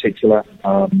Volgograd in particular,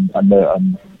 and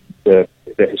the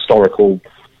historical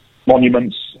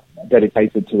monuments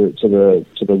dedicated to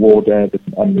the war dead.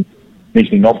 And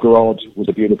Nizhny Novgorod was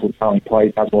a beautiful town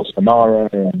place, as was Samara,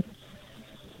 and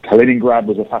Kaliningrad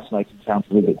was a fascinating town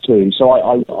to visit too. So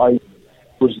I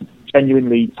was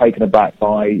genuinely taken aback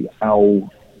by how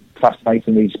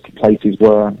fascinating these places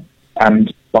were,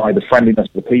 and by the friendliness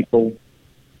of the people,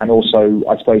 and also,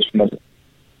 I suppose, from a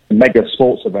mega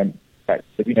sports event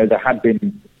perspective, there had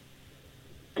been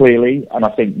clearly, and I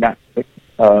think naturally,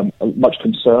 much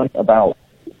concern about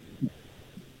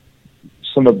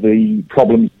some of the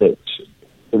problems that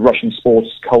the Russian sports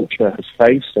culture has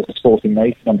faced as a sporting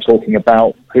nation. I'm talking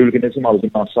about hooliganism. I was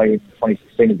in Marseille in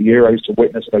 2016 at the Euros to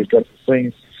witness those dreadful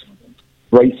scenes.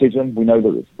 Racism. We know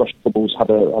that Russian football's had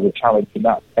a challenge in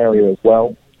that area as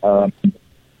well.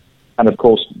 And of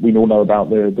course, we all know about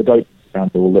the doping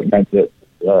scandal that meant that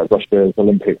Russia's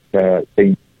Olympic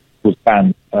team was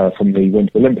banned from the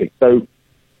Winter Olympics. So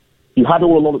you had a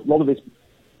lot of this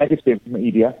negative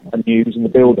media and news in the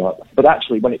build-up, but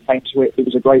actually, when it came to it, it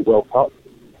was a great World Cup.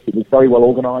 It was very well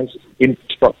organised.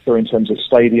 Infrastructure in terms of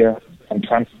stadia and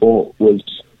transport was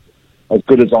as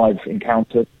good as I've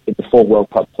encountered in the 4 World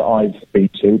Cups that I've been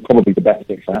to, probably the best,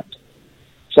 in fact.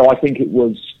 So I think it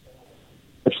was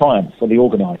a triumph for the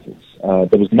organisers.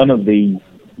 There was none of the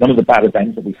bad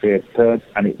events that we feared occurred,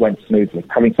 and it went smoothly.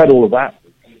 Having said all of that,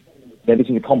 this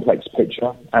is a complex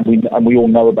picture, and we all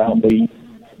know about the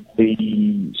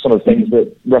sort of things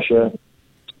that Russia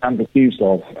stands accused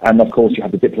of. And of course, you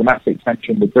have the diplomatic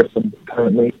tension with Britain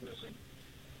currently.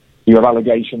 You have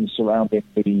allegations surrounding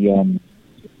the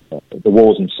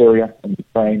wars in Syria and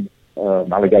Ukraine,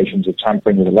 allegations of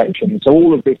tampering with elections. So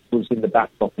all of this was in the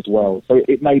backdrop as well. So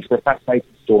it made for a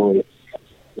fascinating story,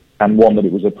 and one that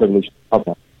it was a privilege to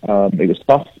cover. It was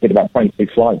tough. We did about 22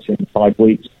 flights in 5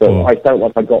 weeks, but I felt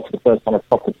like I got for the first time a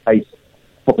proper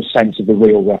sense of the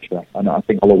real Russia, and I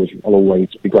think I'll always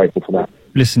be grateful for that.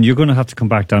 Listen, you're going to have to come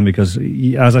back, Dan, because,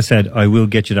 as I said, I will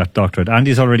get you that doctorate.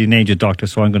 Andy's already named you doctor,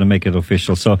 so I'm going to make it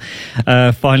official. So,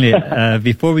 finally,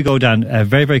 before we go, Dan,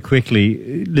 very, very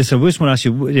quickly, listen, I just want to ask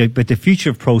you about the future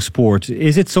of pro sport.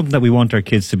 Is it something that we want our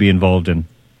kids to be involved in?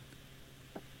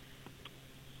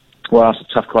 Well, that's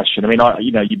a tough question. I mean,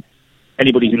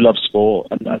 anybody who loves sport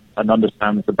and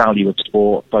understands the value of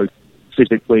sport, both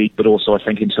physically, but also I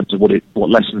think in terms of what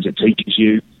lessons it teaches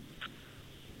you,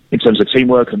 in terms of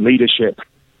teamwork and leadership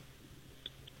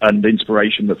and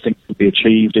inspiration that things can be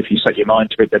achieved if you set your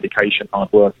mind to it, dedication,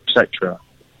 hard work, etc.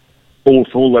 For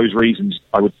all those reasons,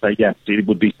 I would say yes, it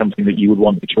would be something that you would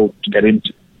want the children to get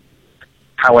into.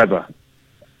 However,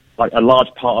 like a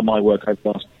large part of my work over the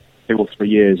last 2 or 3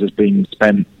 years has been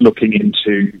spent looking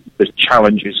into the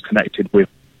challenges connected with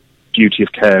duty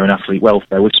of care and athlete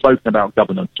welfare. We've spoken about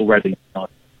governance already,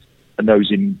 and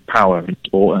those in power in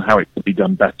sport, and how it could be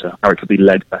done better, how it could be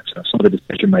led better, some of the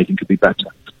decision making could be better.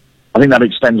 I think that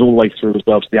extends all the way through as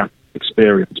well to the athlete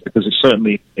experience, because it's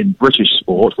certainly in British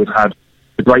sport we've had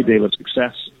a great deal of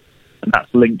success, and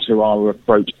that's linked to our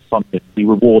approach to funding. We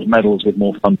reward medals with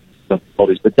more funding for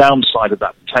bodies. The downside of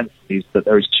that potentially is that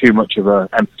there is too much of an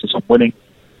emphasis on winning,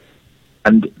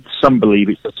 and some believe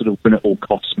it's a sort of win at all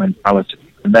costs mentality,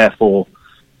 and therefore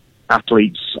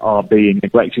athletes are being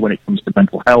neglected when it comes to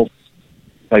mental health.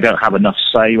 They don't have enough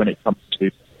say when it comes to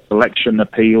selection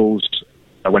appeals,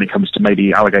 when it comes to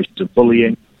maybe allegations of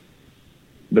bullying,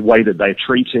 the way that they're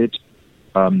treated.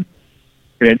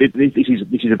 This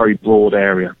is a very broad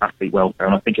area, athlete welfare,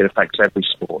 and I think it affects every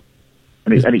sport.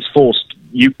 And it's forced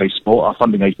UK Sport, our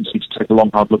funding agency, to take a long,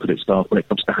 hard look at itself when it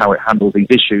comes to how it handles these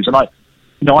issues. And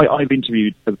I've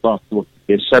interviewed for the past 4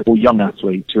 years several young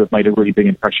athletes who have made a really big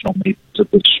impression on me of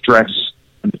the stress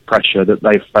and the pressure that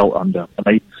they've felt under.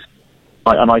 And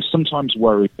I sometimes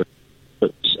worry that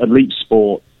elite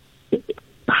sport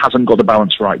hasn't got the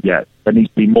balance right yet. There needs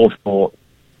to be more thought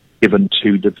given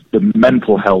to the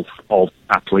mental health of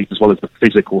athletes as well as the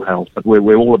physical health. But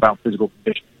we're all about physical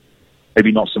condition,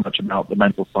 maybe not so much about the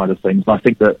mental side of things. And I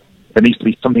think that there needs to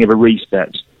be something of a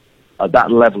reset at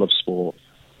that level of sport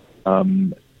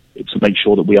to make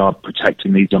sure that we are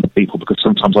protecting these young people, because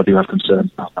sometimes I do have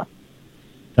concerns about that.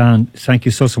 Dan, thank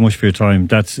you so much for your time.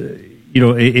 That's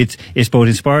it's both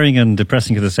inspiring and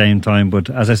depressing at the same time. But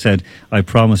as I said, I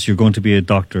promise you're going to be a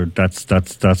doctor. That's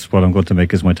what I'm going to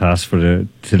make as my task till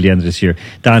the end of this year.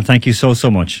 Dan, thank you so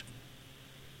much.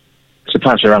 It's a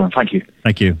pleasure, Alan. Thank you.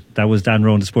 Thank you. That was Dan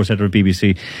Rowan, the sports editor of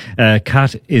BBC.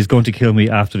 Kat is going to kill me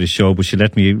after the show, but she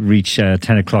let me reach 10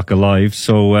 o'clock alive.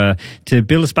 So to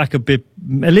build us back a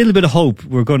little bit of hope,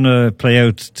 we're going to play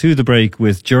out to the break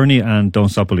with Journey and Don't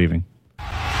Stop Believing.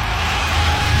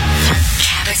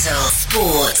 Capital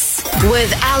Sports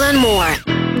with Alan Moore.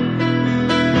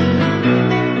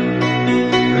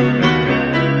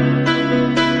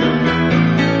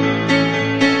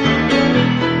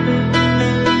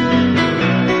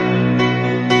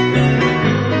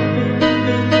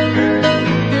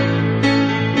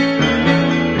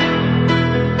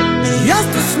 Just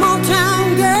a small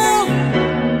town girl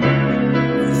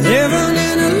living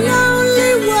in a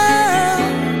lonely world.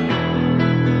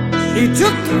 She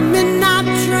took the midnight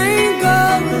train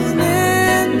going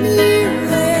anywhere.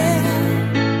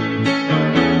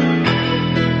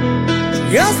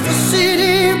 Just a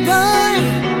city boy,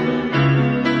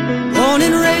 born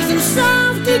and raised in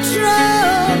South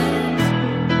Detroit.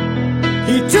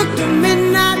 He took the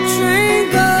midnight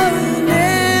train going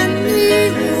anywhere.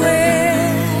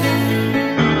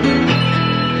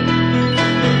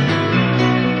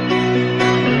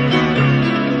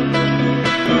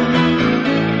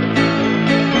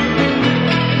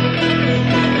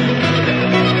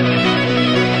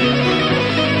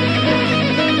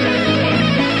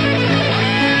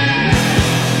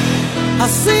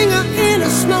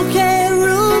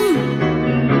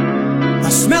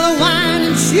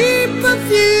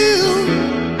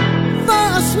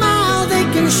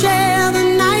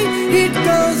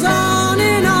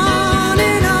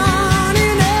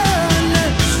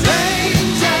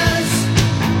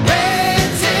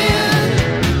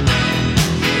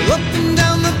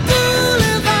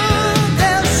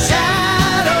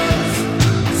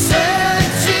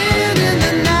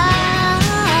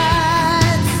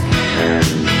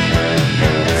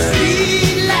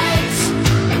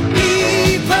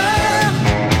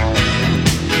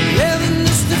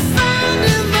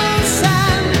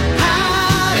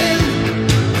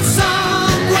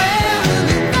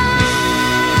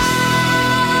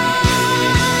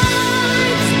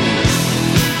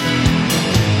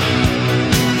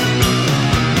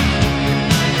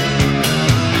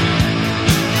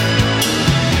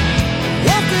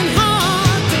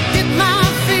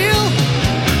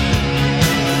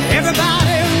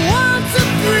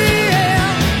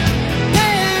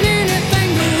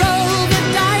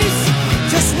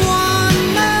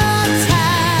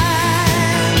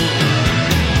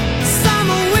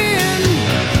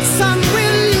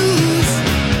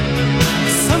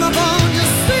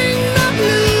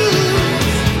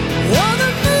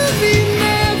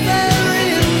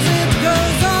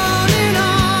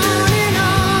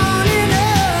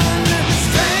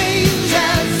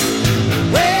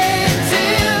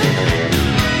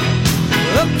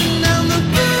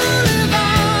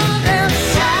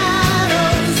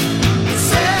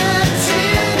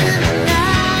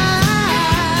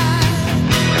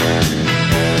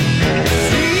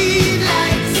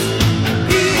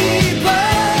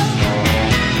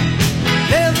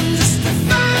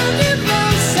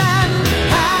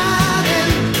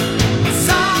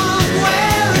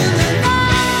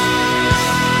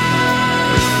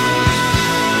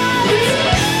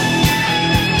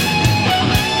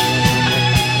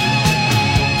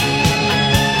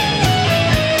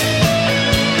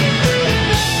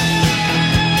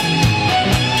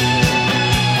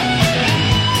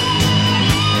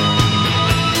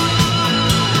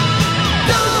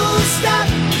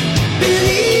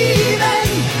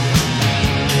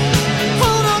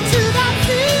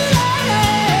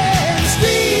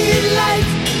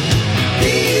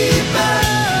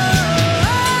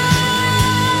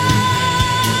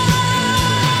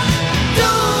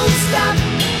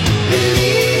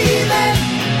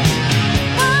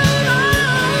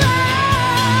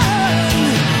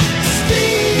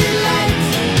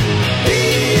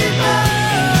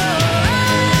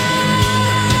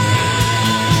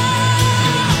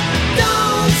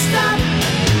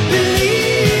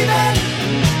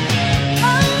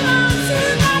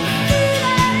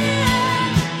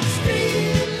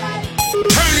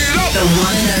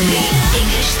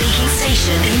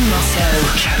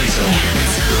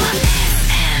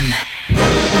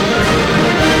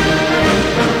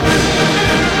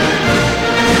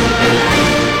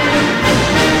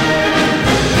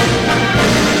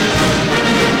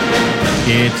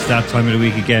 that time of the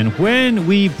week again when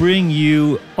we bring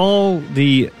you all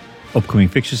the upcoming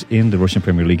fixtures in the Russian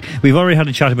Premier League. We've already had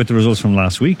a chat about the results from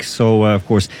last week. So, of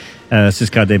course,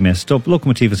 CSKA, they messed up.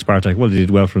 Lokomotiv and Spartak, well, they did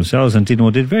well for themselves, and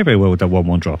Dinamo did very, very well with that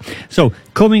 1-1 draw. So,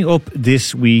 coming up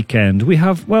this weekend, we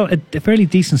have, well, a fairly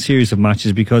decent series of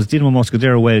matches because Dinamo Moscow,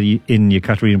 they're away in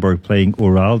Yekaterinburg playing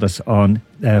Ural. That's on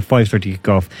 5:30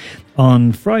 kickoff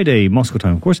on Friday, Moscow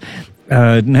time, of course.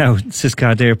 Now,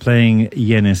 CSKA, they're playing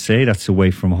Yenisei. That's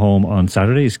away from home on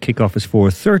Saturday. His kickoff is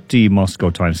 4:30 Moscow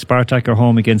time. Spartak are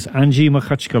home against Anzhi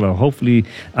Makhachkala. Hopefully,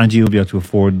 Anzhi will be able to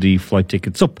afford the flight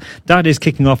tickets up. That is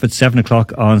kicking off at 7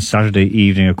 o'clock on Saturday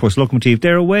evening. Of course, Lokomotiv,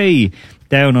 they're away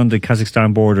down on the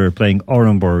Kazakhstan border playing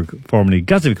Orenburg, formerly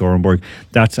Gazovik Orenburg.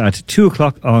 That's at 2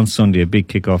 o'clock on Sunday, a big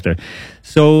kickoff there.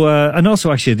 So, and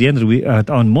also actually at the end of the week,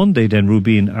 on Monday then,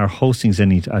 Rubin are hosting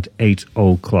Zenit at 8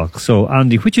 o'clock. So,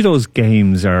 Andy, which of those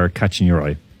games are catching your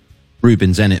eye?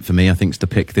 Rubin Zenit for me, I think, is the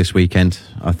pick this weekend.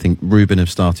 I think Rubin have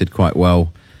started quite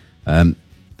well.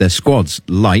 Their squad's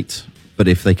light, but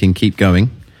if they can keep going,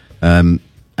 and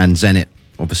Zenit,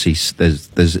 obviously,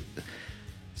 there's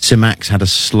Simax had a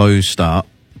slow start,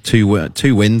 two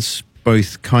wins,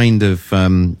 both kind of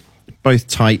both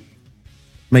tight.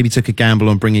 Maybe took a gamble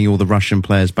on bringing all the Russian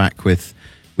players back with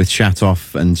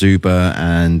Shatov and Zuba,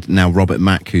 and now Robert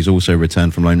Mack, who's also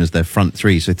returned from loan as their front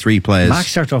three. So 3 players. Mack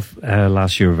started off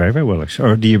last year very, very well, actually,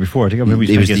 or the year before. I think it was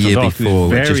the year before,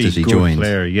 just as he joined.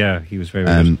 Player. Yeah, he was very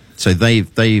good. So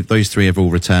those 3 have all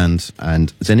returned,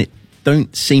 and Zenit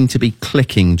don't seem to be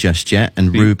clicking just yet,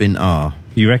 and Rubin are.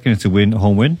 You reckon it's a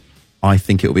home win? I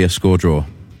think it'll be a score draw.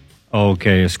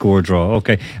 Okay, a score draw.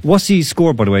 Okay. What's the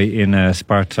score, by the way, in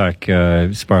Spartak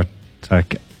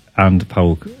and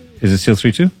PAOK? Is it still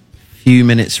 3-2? Few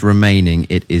minutes remaining,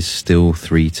 it is still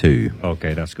 3-2.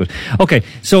 Okay, that's good. Okay,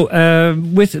 so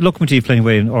with Lokomotiv playing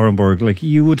away in Orenburg, like,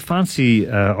 you would fancy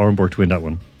Orenburg to win that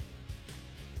one?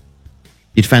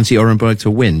 You'd fancy Orenburg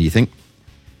to win, you think?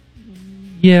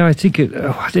 Yeah, I think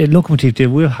Lokomotiv, they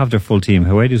will have their full team.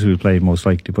 Huedes will play most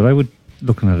likely, but I would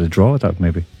looking at a draw at that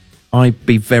maybe. I'd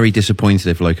be very disappointed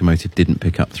if Lokomotiv didn't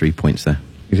pick up 3 points there.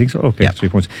 You think so? Okay, yeah. 3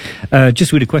 points.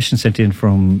 Just with a question sent in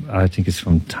from, I think it's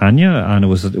from Tanya, and it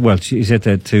was, well, she said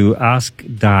that to ask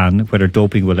Dan whether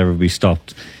doping will ever be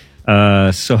stopped.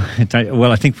 Well,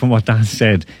 I think from what Dan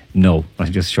said, no. I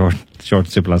just short,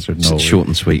 simple answer, no. Short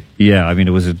and sweet. Yeah, I mean,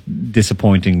 it was a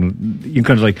disappointing. You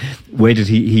kind of like waited.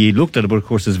 He looked at it, but of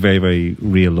course, there's a very, very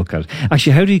real look at it.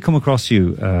 Actually, how did he come across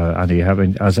you, Andy?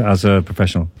 As a fellow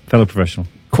professional?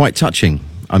 Quite touching.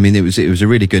 I mean, it was a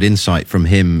really good insight from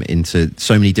him into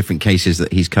so many different cases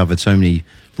that he's covered, so many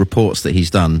reports that he's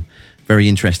done. Very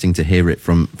interesting to hear it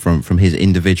from his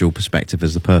individual perspective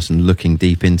as the person looking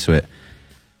deep into it.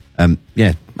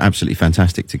 Yeah, absolutely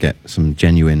fantastic to get some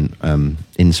genuine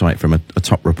insight from a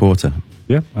top reporter.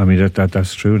 Yeah, I mean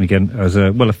that's true. And again, as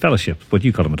a fellowship, but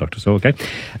you call him a doctor, so okay.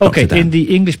 Okay, in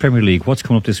the English Premier League, what's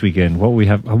coming up this weekend?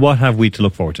 What have we to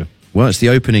look forward to? Well, it's the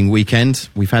opening weekend.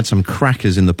 We've had some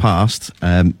crackers in the past.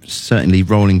 Certainly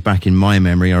rolling back in my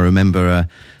memory, I remember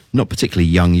not particularly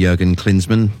young Jurgen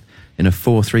Klinsmann in a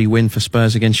 4-3 win for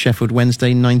Spurs against Sheffield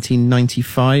Wednesday in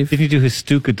 1995. Did he do his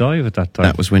Stuka dive at that time?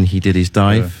 That was when he did his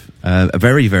dive. A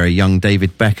very, very young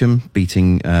David Beckham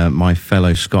beating my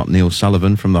fellow Scott Neil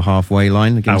Sullivan from the halfway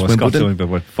line against Wimbledon. Scott's only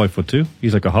about 5'2".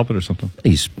 He's like a hobbit or something.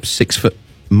 He's 6 foot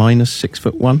minus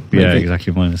 6'1". Maybe. Yeah,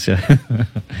 exactly minus. Yeah.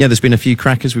 Yeah, there's been a few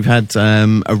crackers. We've had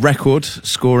a record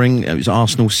scoring. It was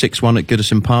Arsenal 6-1 at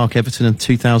Goodison Park, Everton in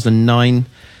 2009.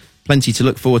 Plenty to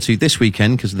look forward to this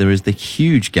weekend because there is the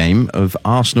huge game of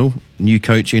Arsenal, new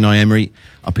coach Unai Emery,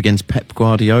 up against Pep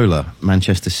Guardiola,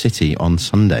 Manchester City on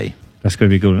Sunday. That's going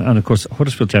to be good. And of course,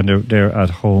 Huddersfield Town, they're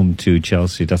at home to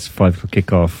Chelsea. That's 5 o'clock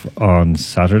kickoff on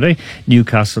Saturday.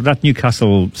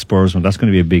 Newcastle Spurs one, that's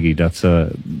going to be a biggie. That's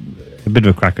a bit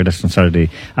of a cracker. That's on Saturday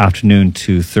afternoon,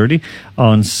 2:30.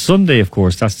 On Sunday, of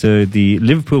course, that's the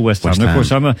Liverpool West Ham. And of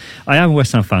course, I am a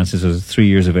West Ham fan since I was 3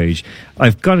 years of age.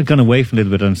 I've gone away from a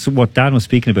little bit, and so what Dan was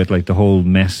speaking about, like the whole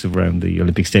mess around the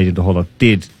Olympic Stadium, the whole lot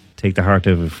did take the heart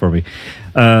out of it for me.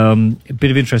 A bit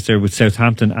of interest there with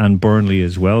Southampton and Burnley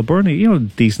as well. Burnley,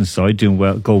 decent side, doing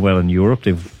well, go well in Europe.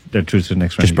 They're through to the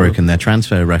next round. Just broken their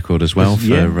transfer record as well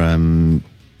for.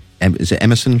 Is it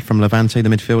Emerson from Levante, the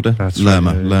midfielder? That's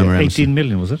Lerma, right. Lerma 18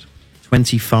 million, was it?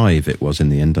 25 it was in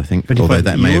the end, I think. Although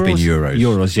that may have been euros.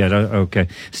 Euros, yeah, okay.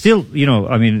 Still,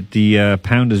 I mean, the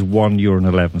pound is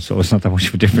 €1.11, so it's not that much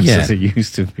of a difference as it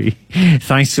used to be.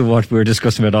 Thanks to what we were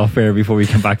discussing about off air before we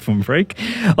come back from break.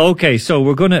 Okay, so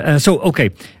we're going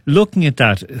to, looking at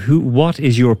that, what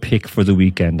is your pick for the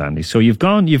weekend, Andy? So you've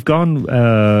gone,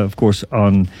 of course,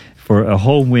 for a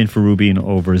home win for Rubin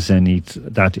over Zenit.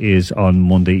 That is on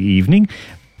Monday evening.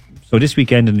 So this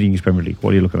weekend in the English Premier League,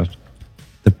 what are you looking at?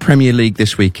 The Premier League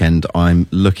this weekend, I'm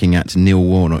looking at Neil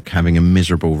Warnock having a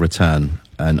miserable return.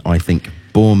 And I think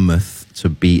Bournemouth to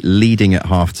be leading at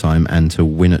half-time and to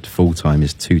win at full-time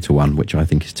is 2-1, which I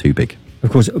think is too big.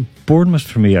 Of course, Bournemouth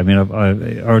for me, I mean,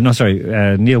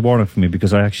 Neil Warnock for me,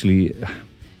 because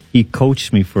he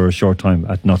coached me for a short time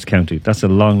at Notts County. That's a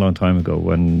long, long time ago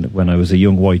when I was a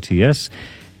young YTS.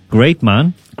 Great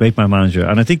man manager.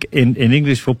 And I think in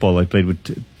English football, I played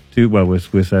with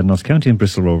Notts County and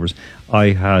Bristol Rovers.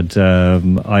 I had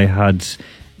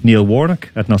Neil Warnock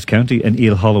at Notts County and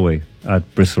Eel Holloway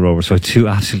at Bristol Rovers. So two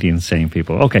absolutely insane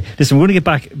people. Okay, listen, we're going to get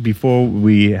back before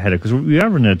we head out, because we are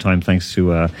running out of time thanks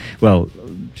to,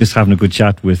 just having a good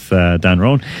chat with Dan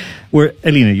Rowan.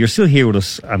 Alina, you're still here with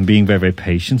us and being very, very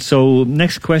patient. So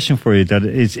next question for you that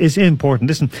is important.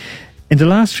 Listen, in the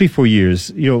last 3-4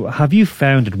 years, have you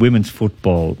found that women's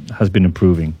football has been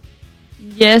improving?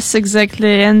 Yes,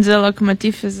 exactly. And the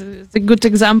Lokomotiv is a good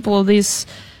example of this.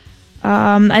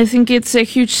 I think it's a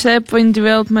huge step in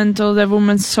development of the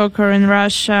women's soccer in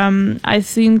Russia. I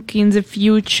think in the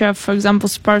future, for example,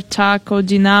 Spartak or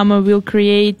Dynamo will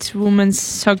create women's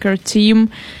soccer team.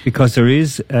 Because there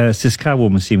is a CSKA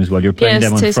women's team as well. You're playing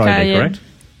them on CSKA, Friday, correct?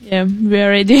 Yeah, we are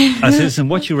ready. Listen,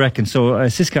 what you reckon? So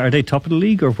CSKA, are they top of the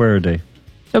league or where are they?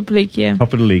 Top league, yeah.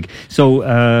 Top of the league.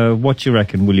 So what you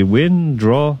reckon? Will you win,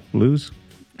 draw, lose?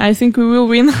 I think we will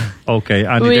win. Okay,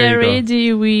 Andy, we there are you go.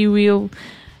 ready. We will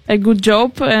a good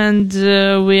job, and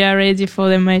we are ready for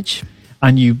the match.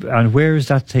 And where is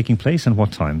that taking place and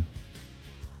what time?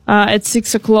 At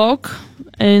 6:00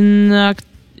 in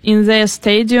their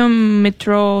stadium,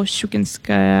 Metro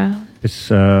Shukinskaya. It's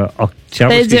Oktyabrskaya.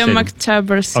 Stadium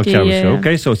Oktyabrskaya. Yeah.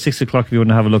 Okay, so at 6:00 if you want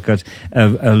to have a look at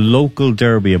a local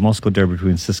derby, a Moscow derby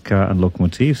between CSKA and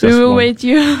Lokomotiv. So we will wait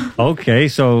you. Okay,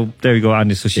 so there you go,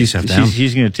 Andy. So she's going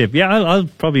to tip. Yeah, I'll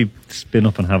probably spin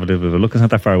up and have a little bit of a look. It's not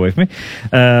that far away from me.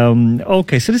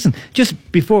 Okay, so listen, just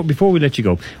before we let you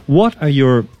go, what are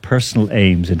your personal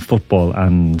aims in football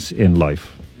and in life?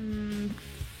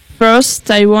 First,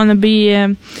 I want to be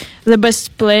the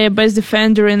best player, best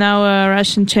defender in our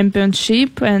Russian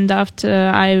championship, and after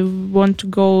I want to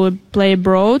go play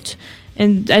abroad.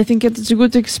 And I think it's a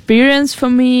good experience for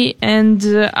me. And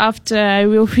after I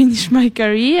will finish my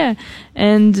career,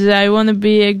 and I want to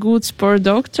be a good sport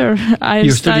doctor.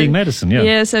 You're studying medicine, yeah?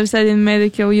 Yes, I'm studying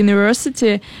medical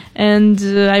university, and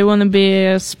I want to be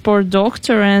a sport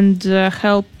doctor and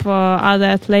help other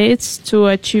athletes to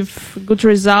achieve good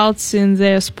results in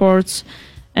their sports.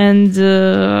 And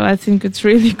I think it's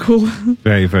really cool.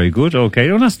 Very, very good. Okay,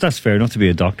 well, that's fair enough to be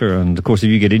a doctor. And of course, if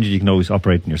you get injured, you can always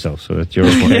operate on yourself. So that's your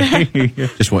way.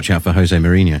 Just watch out for Jose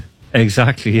Mourinho.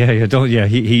 Exactly. Yeah.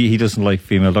 He doesn't like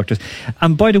female doctors.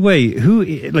 And by the way, who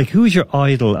is your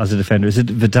idol as a defender? Is it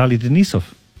Vitaly Denisov?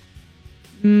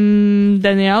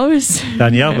 Dani Alves.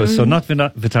 Dani Alves. So not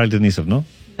Vitaly Denisov, no?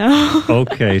 No.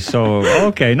 Okay.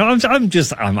 No,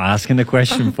 I'm asking a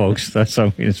question, folks.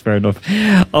 It's fair enough.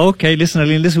 Okay, listen,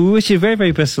 Aline, we wish you very,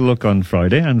 very best of luck on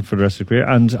Friday and for the rest of your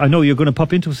career. And I know you're going to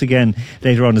pop into us again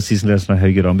later on the season. Let us know how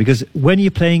you get on. Because when are you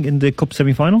playing in the Cup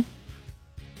semi-final?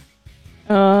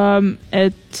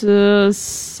 At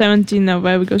 17th of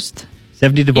August.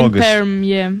 17th of August. In Perm,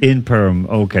 yeah. In Perm,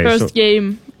 okay. First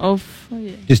game of...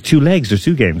 Yeah. There's 2 legs, there's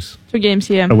 2 games. 2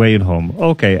 games, yeah. Away and home.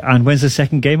 Okay, and when's the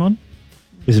second game on?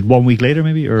 Is it 1 week later,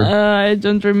 maybe? Or I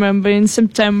don't remember. In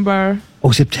September.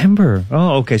 Oh, September.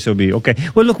 Oh, okay. So it'll be okay.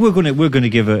 Well, look, we're going to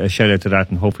give a shout out to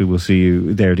that, and hopefully we'll see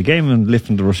you there at the game and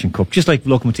lifting the Russian Cup, just like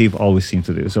Lokomotiv always seem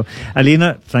to do. So,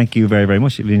 Alina, thank you very, very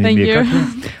much. Alina, thank you.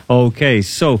 Okay,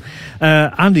 so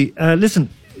Andy, listen.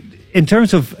 In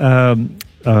terms of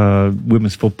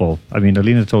women's football, I mean,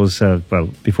 Alina told us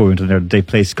before we went in there, they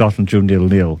play Scotland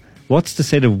 0-0. What's the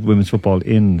state of women's football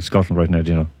in Scotland right now?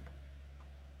 Do you know?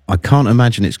 I can't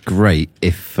imagine it's great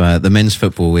if the men's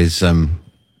football is, hit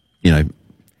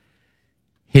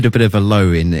a bit of a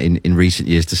low in recent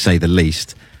years, to say the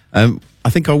least. I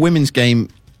think our women's game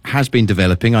has been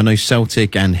developing. I know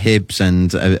Celtic and Hibs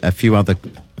and a few other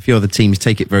teams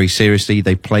take it very seriously.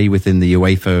 They play within the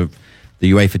UEFA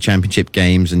Championship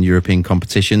games and European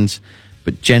competitions,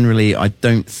 but generally, I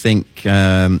don't think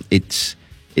it's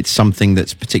something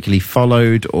that's particularly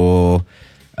followed or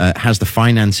has the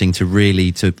financing to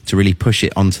really push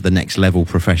it onto the next level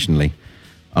professionally.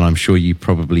 And I'm sure you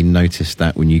probably noticed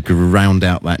that when you ground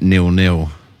out that 0-0.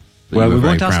 Well, we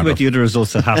won't ask about the other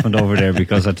results that happened over there,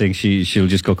 because I think she'll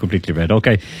just go completely red.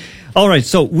 Okay. All right,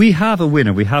 so we have a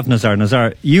winner. We have Nazar.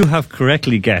 Nazar, you have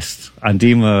correctly guessed. And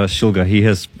Dima Shulga, he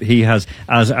has,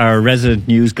 as our resident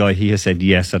news guy, he has said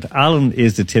yes, that Alan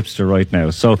is the tipster right now.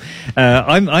 So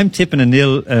I'm tipping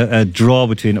a draw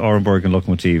between Orenburg and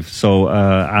Lokomotiv. So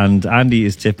and Andy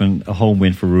is tipping a home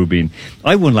win for Rubin.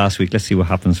 I won last week. Let's see what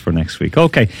happens for next week.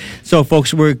 Okay, so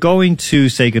folks, we're going to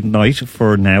say goodnight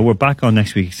for now. We're back on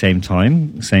next week, same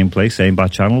time, same place, same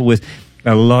bat channel, with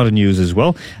a lot of news as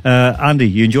well. Andy,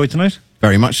 you enjoyed tonight?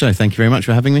 Very much so. Thank you very much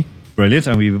for having me. Brilliant.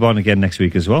 And we'll be on again next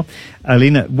week as well.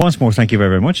 Alina, once more, thank you very,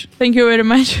 very much. Thank you very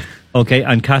much. Okay,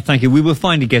 and Kat, thank you. We will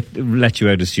finally let you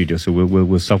out of the studio, so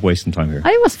we'll stop wasting time here.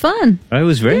 It was fun. It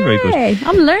was very, very good.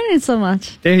 I'm learning so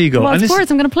much. There you go. Well, and sports,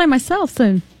 I'm going to play myself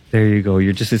soon. There you go.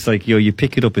 It's like, you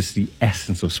pick it up. It's the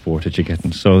essence of sport that you're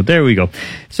getting. So there we go.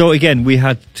 So again, we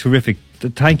had terrific.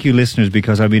 Thank you, listeners,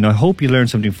 because I hope you learned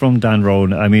something from Dan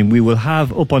Rowan. We will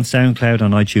have up on SoundCloud,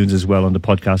 on iTunes as well, on the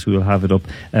podcast. We will have it up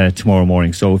tomorrow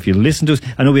morning. So if you listen to us,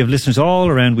 I know we have listeners all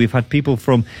around. We've had people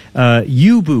from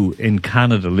Yubu in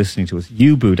Canada listening to us.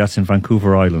 Yubu, that's in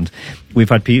Vancouver Island. We've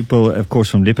had people, of course,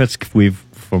 from Lipetsk.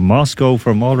 From Moscow,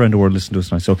 from all around the world listening to us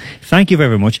tonight. So thank you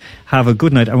very much. Have a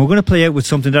good night. And we're going to play out with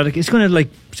something that is going to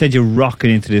send you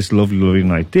rocking into this lovely, lovely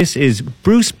night. This is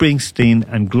Bruce Springsteen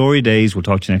and Glory Days. We'll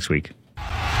talk to you next week.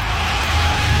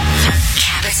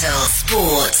 Capital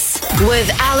Sports with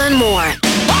Alan Moore.